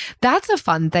 but that's a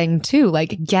fun thing too.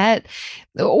 Like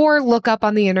or look up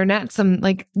on the internet some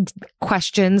like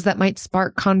questions that might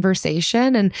spark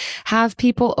conversation and have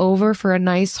people over for a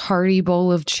nice hearty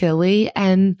bowl of chili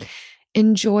and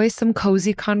enjoy some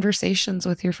cozy conversations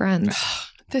with your friends.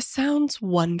 This sounds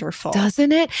wonderful.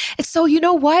 Doesn't it? So you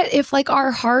know what? If like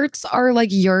our hearts are like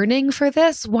yearning for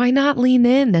this, why not lean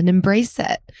in and embrace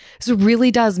it? So it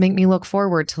really does make me look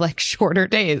forward to like shorter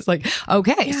days. Like,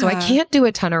 okay, so I can't do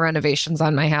a ton of renovations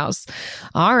on my house.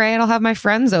 All right, I'll have my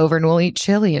friends over and we'll eat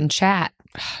chili and chat.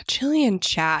 Chili and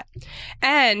chat.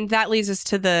 And that leads us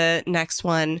to the next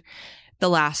one. the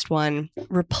last one,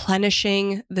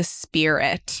 replenishing the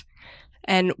spirit.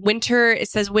 And winter, it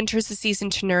says winter is the season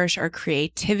to nourish our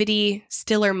creativity.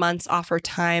 Stiller months offer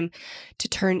time to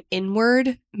turn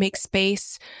inward, make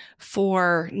space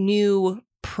for new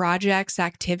projects,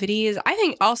 activities. I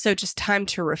think also just time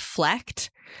to reflect,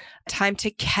 time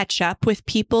to catch up with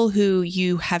people who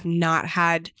you have not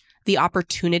had the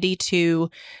opportunity to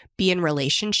be in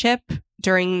relationship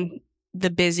during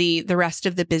the rest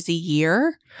of the busy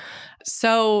year.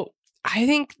 So I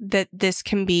think that this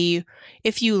can be,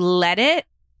 if you let it,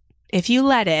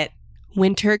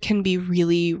 winter can be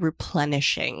really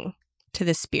replenishing to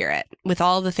the spirit with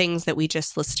all the things that we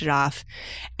just listed off.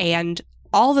 And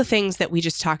all the things that we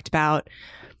just talked about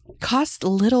cost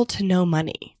little to no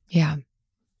money. Yeah.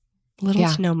 Little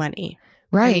to no money.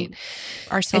 Right. And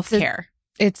our self-care.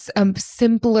 It's a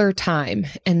simpler time,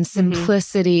 and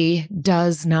simplicity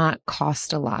does not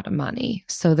cost a lot of money.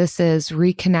 So this is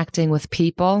reconnecting with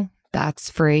people. That's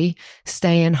free.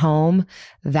 Staying home.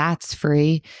 That's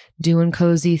free. Doing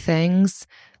cozy things.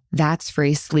 That's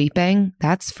free. Sleeping.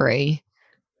 That's free.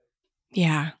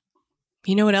 Yeah.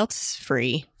 You know what else is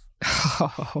free?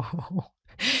 Oh,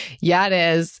 yeah, it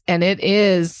is. And it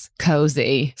is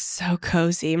cozy. So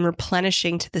cozy and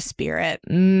replenishing to the spirit.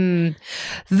 The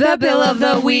bill of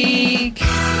the week.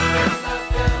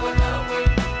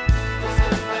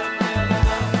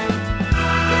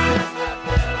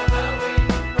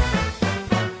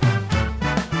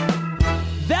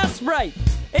 That's right.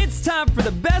 It's time for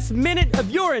the best minute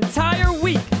of your entire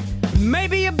week.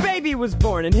 Maybe a baby was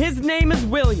born and his name is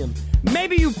William.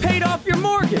 Maybe you paid off your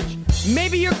mortgage.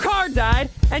 Maybe your car died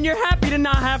and you're happy to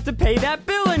not have to pay that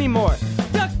bill anymore.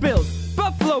 Duck Bills,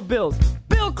 Buffalo Bills,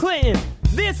 Bill Clinton.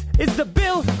 This is the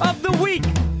bill of the week.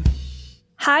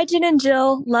 Hi, Jen and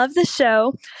Jill. Love the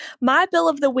show. My bill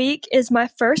of the week is my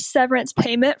first severance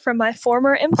payment from my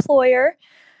former employer.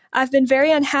 I've been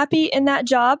very unhappy in that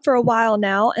job for a while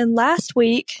now, and last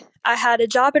week I had a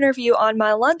job interview on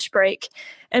my lunch break,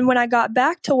 and when I got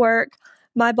back to work,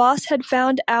 my boss had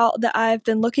found out that I've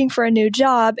been looking for a new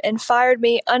job and fired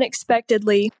me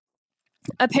unexpectedly.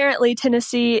 Apparently,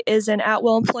 Tennessee is an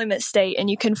at-will employment state and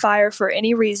you can fire for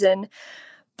any reason,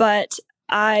 but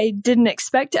I didn't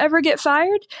expect to ever get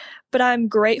fired, but I'm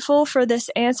grateful for this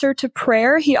answer to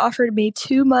prayer. He offered me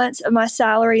 2 months of my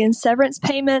salary in severance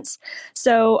payments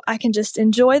so I can just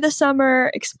enjoy the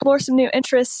summer, explore some new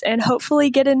interests, and hopefully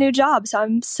get a new job. So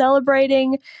I'm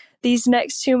celebrating these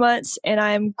next 2 months, and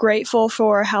I am grateful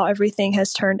for how everything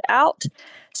has turned out.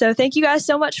 So thank you guys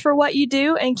so much for what you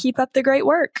do, and keep up the great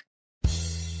work.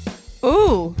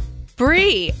 Ooh,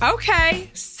 Bree.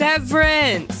 Okay.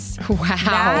 Severance.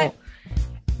 Wow.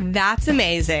 That's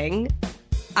amazing.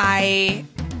 I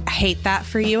hate that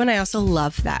for you, and I also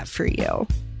love that for you.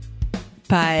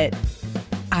 But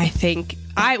I think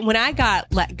when I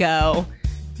got let go,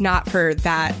 not for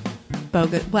that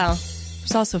bogus, well, it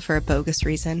was also for a bogus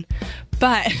reason,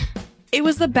 but it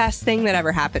was the best thing that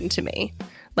ever happened to me,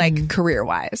 like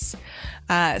career-wise.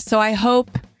 So I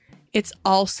hope it's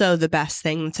also the best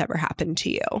thing that's ever happened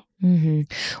to you. Mm-hmm.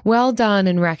 Well done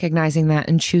in recognizing that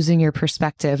and choosing your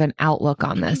perspective and outlook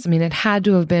on this. I mean, it had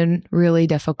to have been really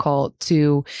difficult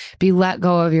to be let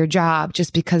go of your job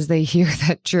just because they hear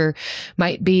that you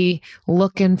might be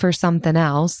looking for something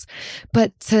else.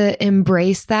 But to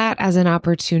embrace that as an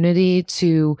opportunity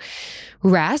to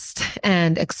rest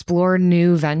and explore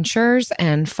new ventures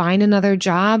and find another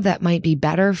job that might be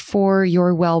better for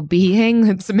your well-being,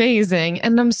 it's amazing.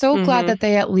 And I'm so glad that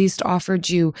they at least offered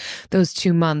you those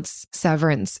 2 months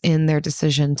severance in their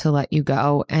decision to let you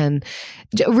go. And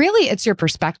really, it's your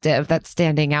perspective that's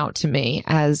standing out to me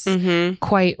as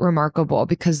quite remarkable,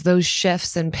 because those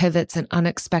shifts and pivots and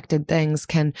unexpected things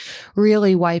can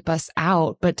really wipe us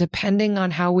out. But depending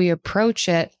on how we approach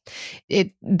it,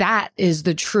 that is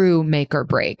the true make or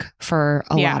break for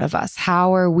a lot of us.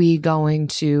 How are we going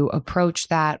to approach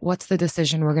that? What's the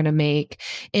decision we're going to make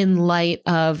in light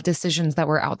of decisions that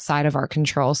were outside of our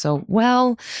control? So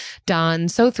well done.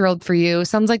 So thrilled for you.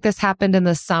 Sounds like this happened in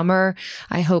the summer.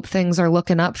 I hope things are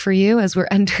looking up for you as we're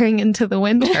entering into the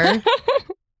winter.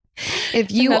 If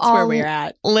you that's all where we're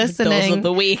at, listening, bills of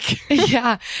the week,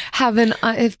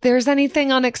 if there's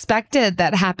anything unexpected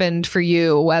that happened for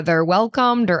you, whether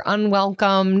welcomed or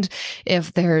unwelcomed,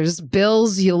 if there's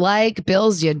bills you like,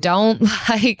 bills you don't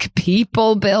like,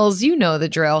 people bills, you know the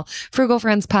drill.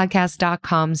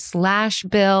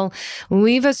 frugalfriendspodcast.com/bill.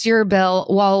 Leave us your bill.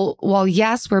 While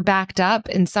yes, we're backed up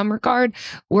in some regard,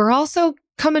 we're also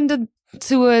coming to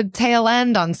a tail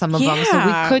end on some of them, so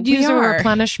we could use a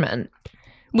replenishment.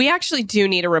 We actually do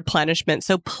need a replenishment.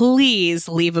 So please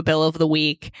leave a bill of the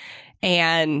week.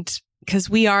 And because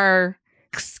we are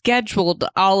scheduled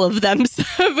all of them,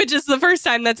 which is the first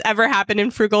time that's ever happened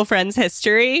in Frugal Friends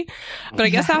history. But I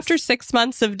guess after 6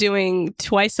 months of doing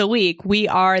twice a week, we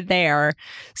are there.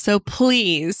 So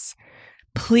please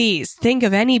think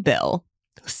of any bill.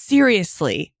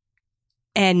 Seriously,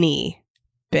 any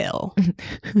bill.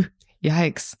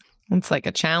 Yikes. It's like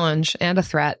a challenge and a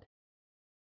threat.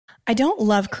 I don't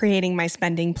love creating my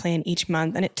spending plan each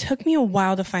month, and it took me a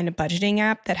while to find a budgeting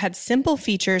app that had simple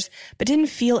features but didn't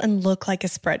feel and look like a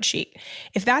spreadsheet.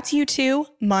 If that's you too,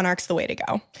 Monarch's the way to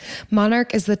go.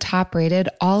 Monarch is the top-rated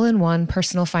all-in-one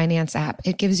personal finance app.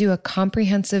 It gives you a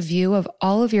comprehensive view of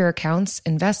all of your accounts,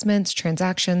 investments,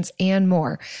 transactions, and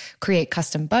more. Create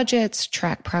custom budgets,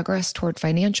 track progress toward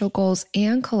financial goals,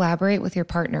 and collaborate with your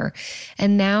partner.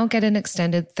 And now get an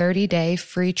extended 30-day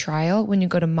free trial when you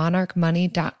go to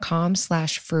monarchmoney.com/frugal.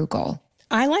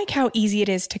 I like how easy it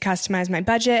is to customize my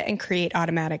budget and create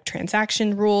automatic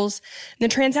transaction rules. The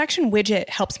transaction widget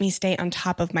helps me stay on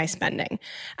top of my spending.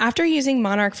 After using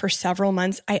Monarch for several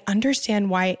months, I understand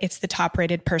why it's the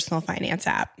top-rated personal finance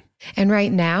app. And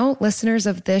right now, listeners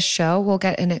of this show will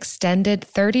get an extended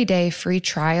 30-day free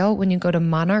trial when you go to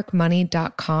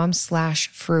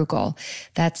monarchmoney.com/frugal.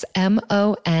 That's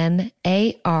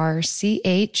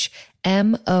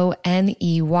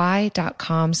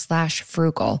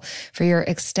monarchmoney.com/frugal. For your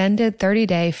extended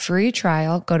 30-day free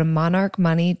trial, go to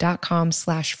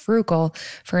monarchmoney.com/frugal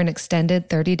for an extended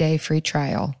 30-day free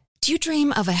trial. Do you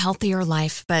dream of a healthier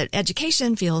life, but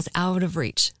education feels out of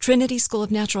reach? Trinity School of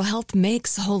Natural Health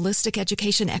makes holistic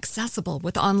education accessible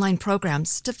with online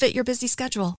programs to fit your busy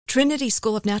schedule. Trinity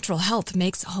School of Natural Health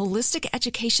makes holistic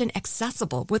education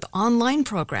accessible with online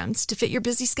programs to fit your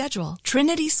busy schedule.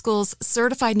 Trinity School's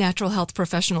Certified Natural Health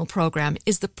Professional Program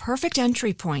is the perfect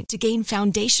entry point to gain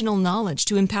foundational knowledge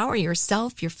to empower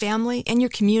yourself, your family, and your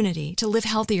community to live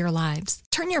healthier lives.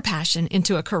 Turn your passion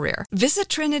into a career. Visit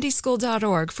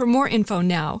trinityschool.org for more info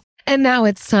now. And now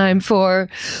it's time for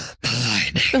the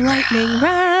lightning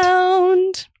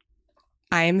round.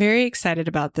 I am very excited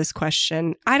about this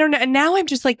question. I don't know. And now I'm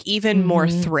just like even more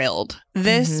thrilled.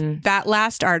 That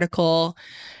last article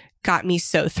got me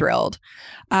so thrilled.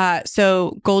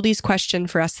 So Goldie's question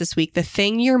for us this week, the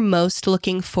thing you're most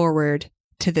looking forward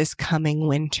to this coming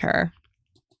winter.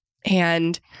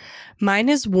 And mine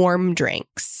is warm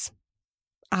drinks.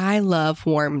 I love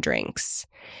warm drinks.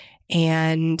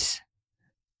 And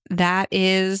that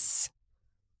is,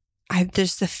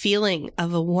 there's the feeling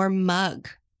of a warm mug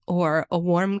or a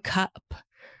warm cup,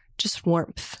 just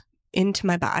warmth into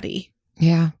my body.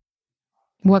 Yeah.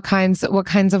 What kinds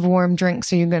of warm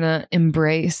drinks are you going to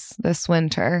embrace this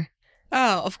winter?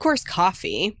 Oh, of course,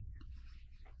 coffee.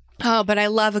 Oh, but I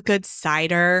love a good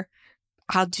cider.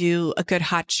 I'll do a good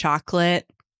hot chocolate,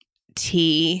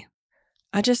 tea.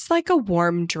 I just like a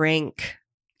warm drink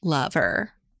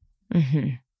lover.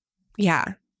 Mm-hmm. Yeah.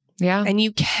 Yeah. And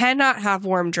you cannot have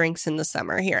warm drinks in the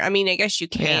summer here. I mean, I guess you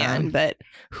can, but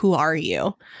who are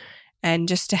you? And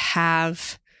just to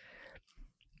have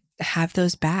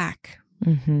those back.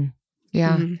 Mm-hmm.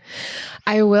 Yeah. Mm-hmm.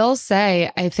 I will say,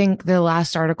 I think the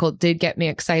last article did get me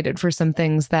excited for some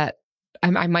things that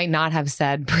I might not have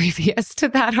said previous to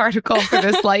that article for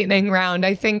this lightning round.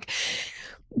 I think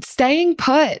staying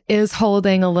put is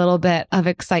holding a little bit of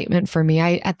excitement for me.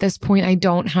 At this point, I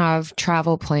don't have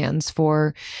travel plans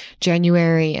for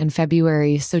January and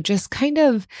February. So just kind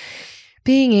of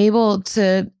being able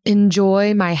to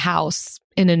enjoy my house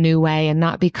in a new way and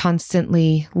not be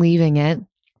constantly leaving it.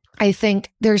 I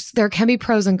think there can be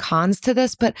pros and cons to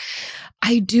this, but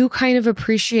I do kind of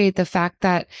appreciate the fact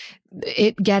that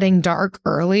it getting dark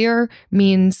earlier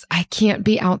means I can't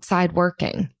be outside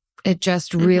working. It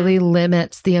just really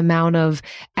limits the amount of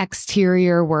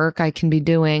exterior work I can be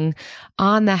doing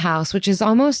on the house, which is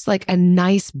almost like a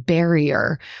nice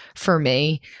barrier for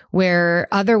me, where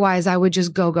otherwise I would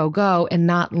just go and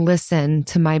not listen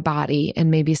to my body and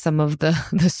maybe some of the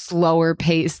slower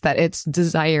pace that it's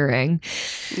desiring.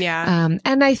 Yeah.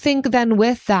 And I think then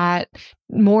with that,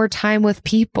 more time with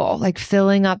people, like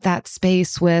filling up that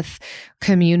space with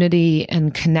community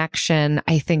and connection.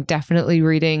 I think definitely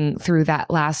reading through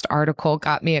that last article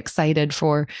got me excited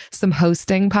for some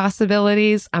hosting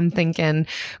possibilities. I'm thinking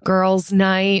girls'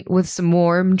 night with some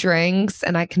warm drinks,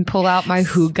 and I can pull out my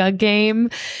hygge game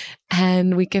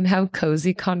and we can have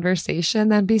cozy conversation.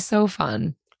 That'd be so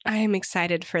fun. I am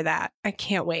excited for that. I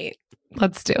can't wait.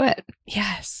 Let's do it.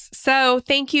 Yes. So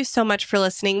thank you so much for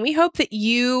listening. We hope that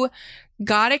you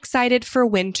got excited for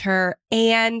winter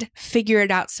and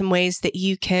figured out some ways that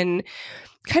you can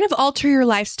kind of alter your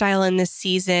lifestyle in this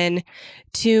season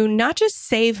to not just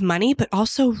save money, but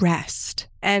also rest.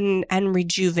 and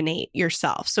rejuvenate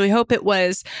yourself. So we hope it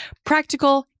was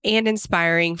practical and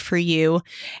inspiring for you,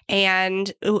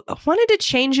 and wanted to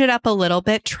change it up a little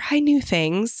bit, try new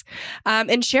things,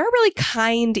 and share a really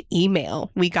kind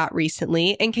email we got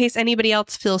recently in case anybody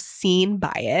else feels seen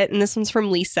by it. And this one's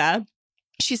from Lisa.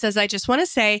 She says, I just want to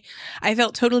say I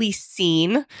felt totally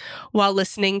seen while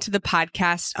listening to the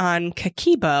podcast on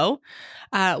Kakebo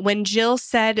when Jill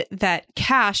said that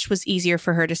cash was easier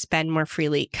for her to spend more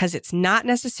freely because it's not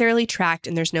necessarily tracked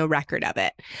and there's no record of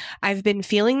it. I've been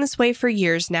feeling this way for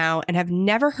years now and have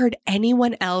never heard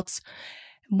anyone else,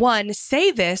 one,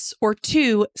 say this, or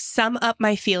two, sum up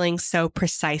my feelings so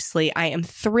precisely. I am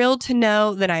thrilled to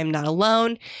know that I am not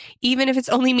alone, even if it's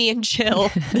only me and Jill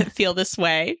that feel this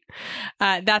way.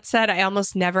 That said, I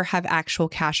almost never have actual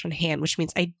cash on hand, which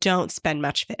means I don't spend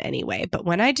much of it anyway. But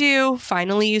when I do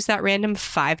finally use that random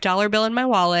 $5 bill in my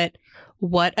wallet,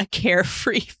 what a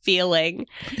carefree feeling.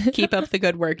 Keep up the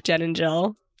good work, Jen and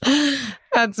Jill.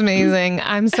 That's amazing.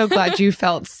 I'm so glad you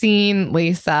felt seen,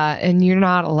 Lisa, and you're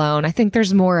not alone. I think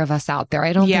there's more of us out there.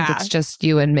 I don't think it's just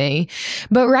you and me.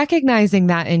 But recognizing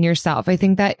that in yourself, I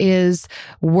think that is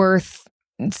worth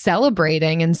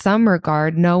celebrating in some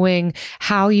regard, knowing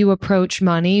how you approach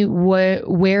money,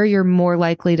 where you're more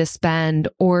likely to spend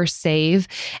or save,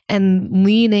 and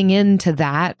leaning into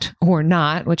that or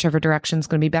not, whichever direction is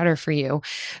going to be better for you,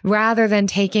 rather than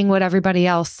taking what everybody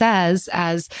else says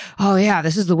as, oh yeah,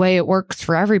 this is the way it works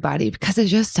for everybody, because it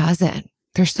just doesn't.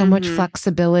 There's so much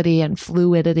flexibility and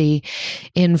fluidity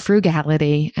in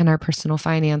frugality and our personal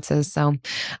finances. So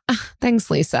thanks,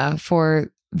 Lisa,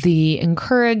 for the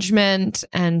encouragement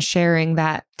and sharing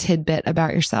that tidbit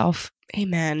about yourself.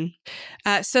 Amen.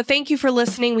 So thank you for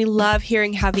listening. We love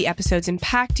hearing how the episodes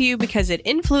impact you because it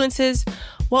influences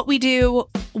what we do,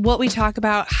 what we talk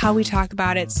about, how we talk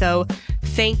about it. So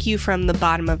thank you from the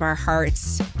bottom of our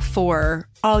hearts for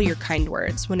all your kind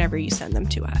words whenever you send them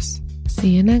to us. See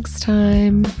you next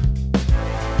time.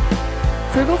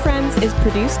 Frugal Friends is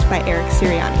produced by Eric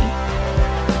Siriani.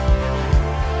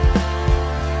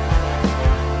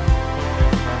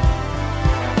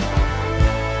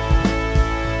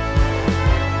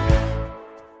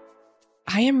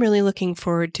 I am really looking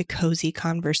forward to cozy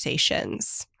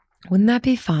conversations. Wouldn't that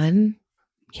be fun?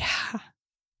 Yeah.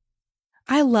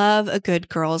 I love a good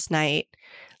girls' night,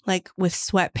 like with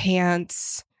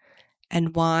sweatpants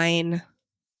and wine,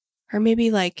 or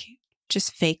maybe like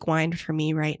just fake wine for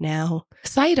me right now.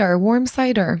 Cider, warm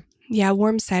cider. Yeah,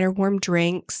 warm cider, warm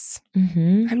drinks.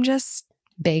 Mm-hmm.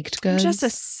 Baked goods. I'm just a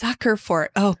sucker for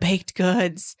it. Oh, baked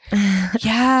goods.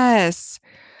 Yes.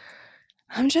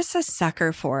 I'm just a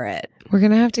sucker for it. We're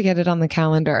going to have to get it on the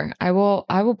calendar. I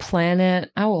will plan it.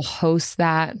 I will host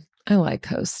that. I like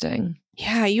hosting.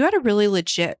 Yeah, you had a really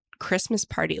legit Christmas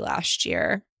party last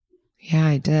year. Yeah,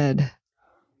 I did.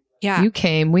 Yeah. You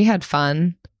came. We had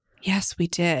fun. Yes, we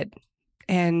did.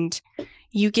 And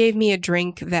you gave me a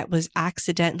drink that was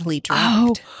accidentally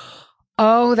drugged.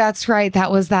 Oh, that's right.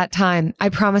 That was that time. I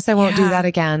promise I won't do that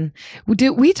again.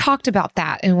 We talked about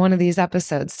that in one of these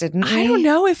episodes, didn't we? I don't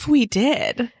know if we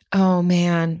did. Oh,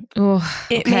 man. Oh,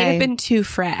 it may have been too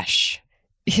fresh.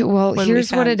 Well,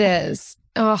 here's what it is.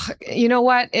 Oh, you know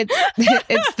what?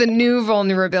 It's the new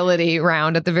vulnerability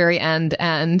round at the very end.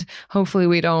 And hopefully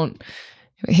we don't.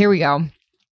 Here we go.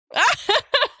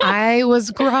 I was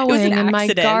growing in my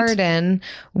garden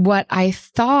what I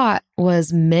thought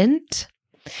was mint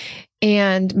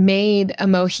and made a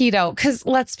mojito. Because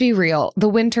let's be real, the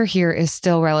winter here is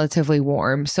still relatively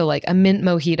warm. So like a mint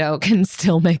mojito can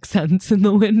still make sense in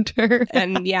the winter.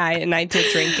 And I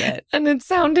did drink it. And it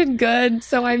sounded good.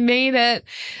 So I made it,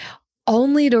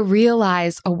 only to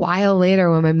realize a while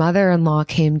later when my mother-in-law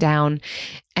came down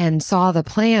and saw the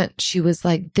plant, she was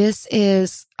like, this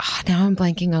is, now I'm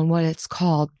blanking on what it's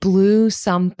called, blue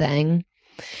something.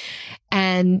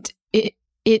 And it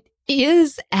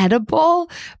is edible,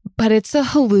 but it's a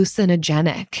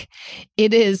hallucinogenic.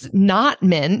 It is not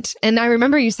mint. And I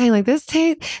remember you saying like, this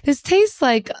tastes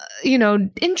like,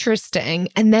 interesting.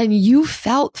 And then you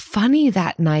felt funny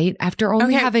that night after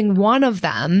only having one of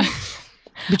them.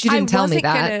 But you didn't tell me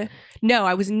that. No,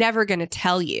 I was never going to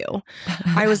tell you.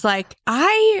 I was like,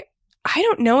 I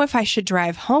don't know if I should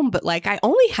drive home, but like I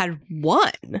only had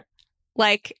one.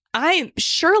 Like I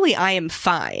am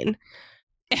fine.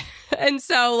 And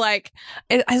so like,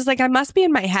 I was like, I must be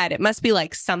in my head. It must be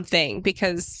like something,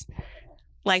 because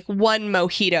like one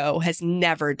mojito has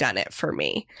never done it for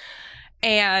me.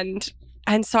 And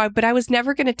And so, but I was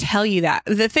never going to tell you that.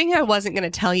 The thing I wasn't going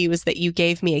to tell you is that you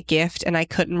gave me a gift and I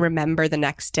couldn't remember the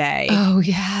next day. Oh,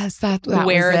 yes. That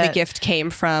where was the gift came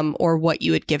from or what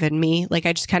you had given me. Like,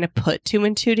 I just kind of put 2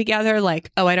 and 2 together.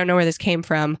 Like, oh, I don't know where this came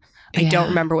from. I don't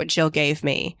remember what Jill gave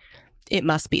me. It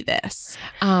must be this.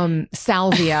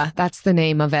 Salvia. That's the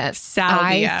name of it.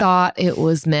 Salvia. I thought it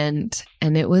was mint,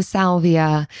 and it was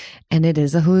salvia, and it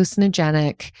is a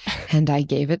hallucinogenic, and I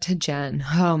gave it to Jen.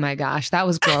 Oh my gosh. That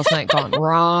was girls' night gone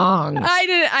wrong.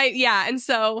 And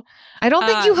so I don't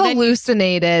think you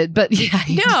hallucinated, but yeah,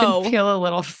 you No. did feel a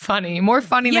little funny. More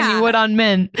funny than you would on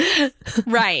mint.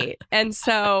 Right. And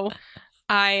so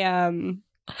I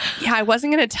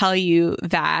wasn't going to tell you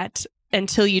that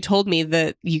until you told me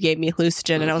that you gave me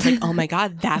hallucinogen. And I was like, oh my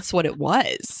God, that's what it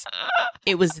was.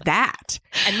 It was that.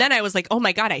 And then I was like, oh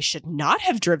my God, I should not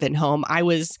have driven home. I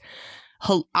was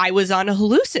on a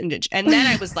hallucinogen. And then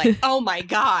I was like, oh my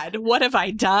God, what have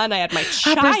I done? I had my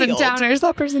child. Uppers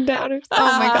and downers.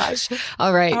 Oh my gosh.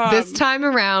 All right. This time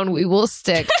around, we will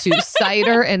stick to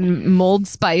cider and mulled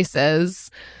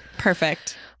spices.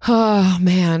 Perfect. Oh,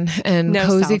 man. And No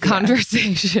cozy salvia.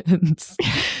 conversations.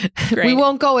 Great. We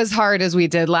won't go as hard as we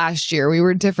did last year. We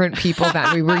were different people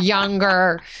then. We were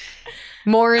younger,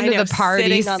 more into the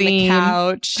party sitting scene. on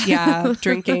the couch. Yeah.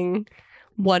 Drinking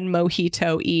 1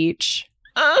 mojito each.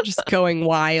 Just going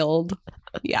wild.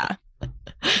 Yeah.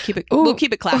 We'll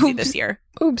keep it classy this year.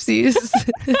 Oopsies.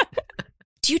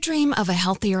 Do you dream of a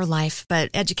healthier life,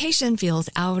 but education feels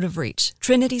out of reach?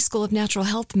 Trinity School of Natural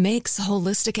Health makes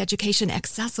holistic education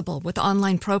accessible with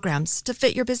online programs to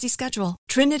fit your busy schedule.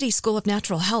 Trinity School of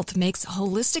Natural Health makes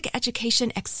holistic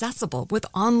education accessible with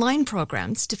online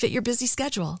programs to fit your busy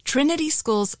schedule. Trinity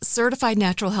School's Certified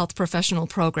Natural Health Professional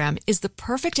Program is the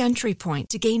perfect entry point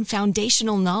to gain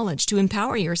foundational knowledge to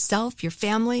empower yourself, your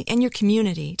family, and your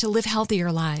community to live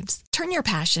healthier lives. Turn your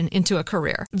passion into a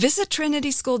career. Visit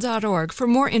trinityschool.org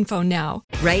for more info now.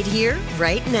 Right here,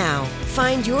 right now.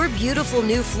 Find your beautiful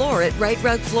new floor at Right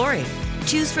Rug Flooring.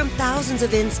 Choose from thousands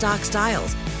of in-stock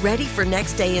styles, ready for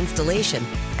next day installation,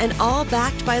 and all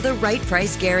backed by the right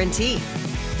price guarantee.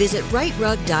 Visit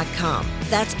rightrug.com.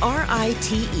 That's RITERUG.com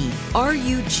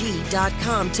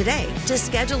today to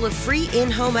schedule a free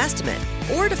in-home estimate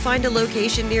or to find a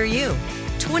location near you.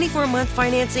 24-month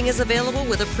financing is available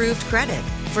with approved credit.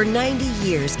 For 90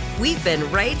 years, we've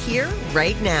been right here,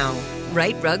 right now.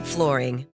 Right Rug Flooring.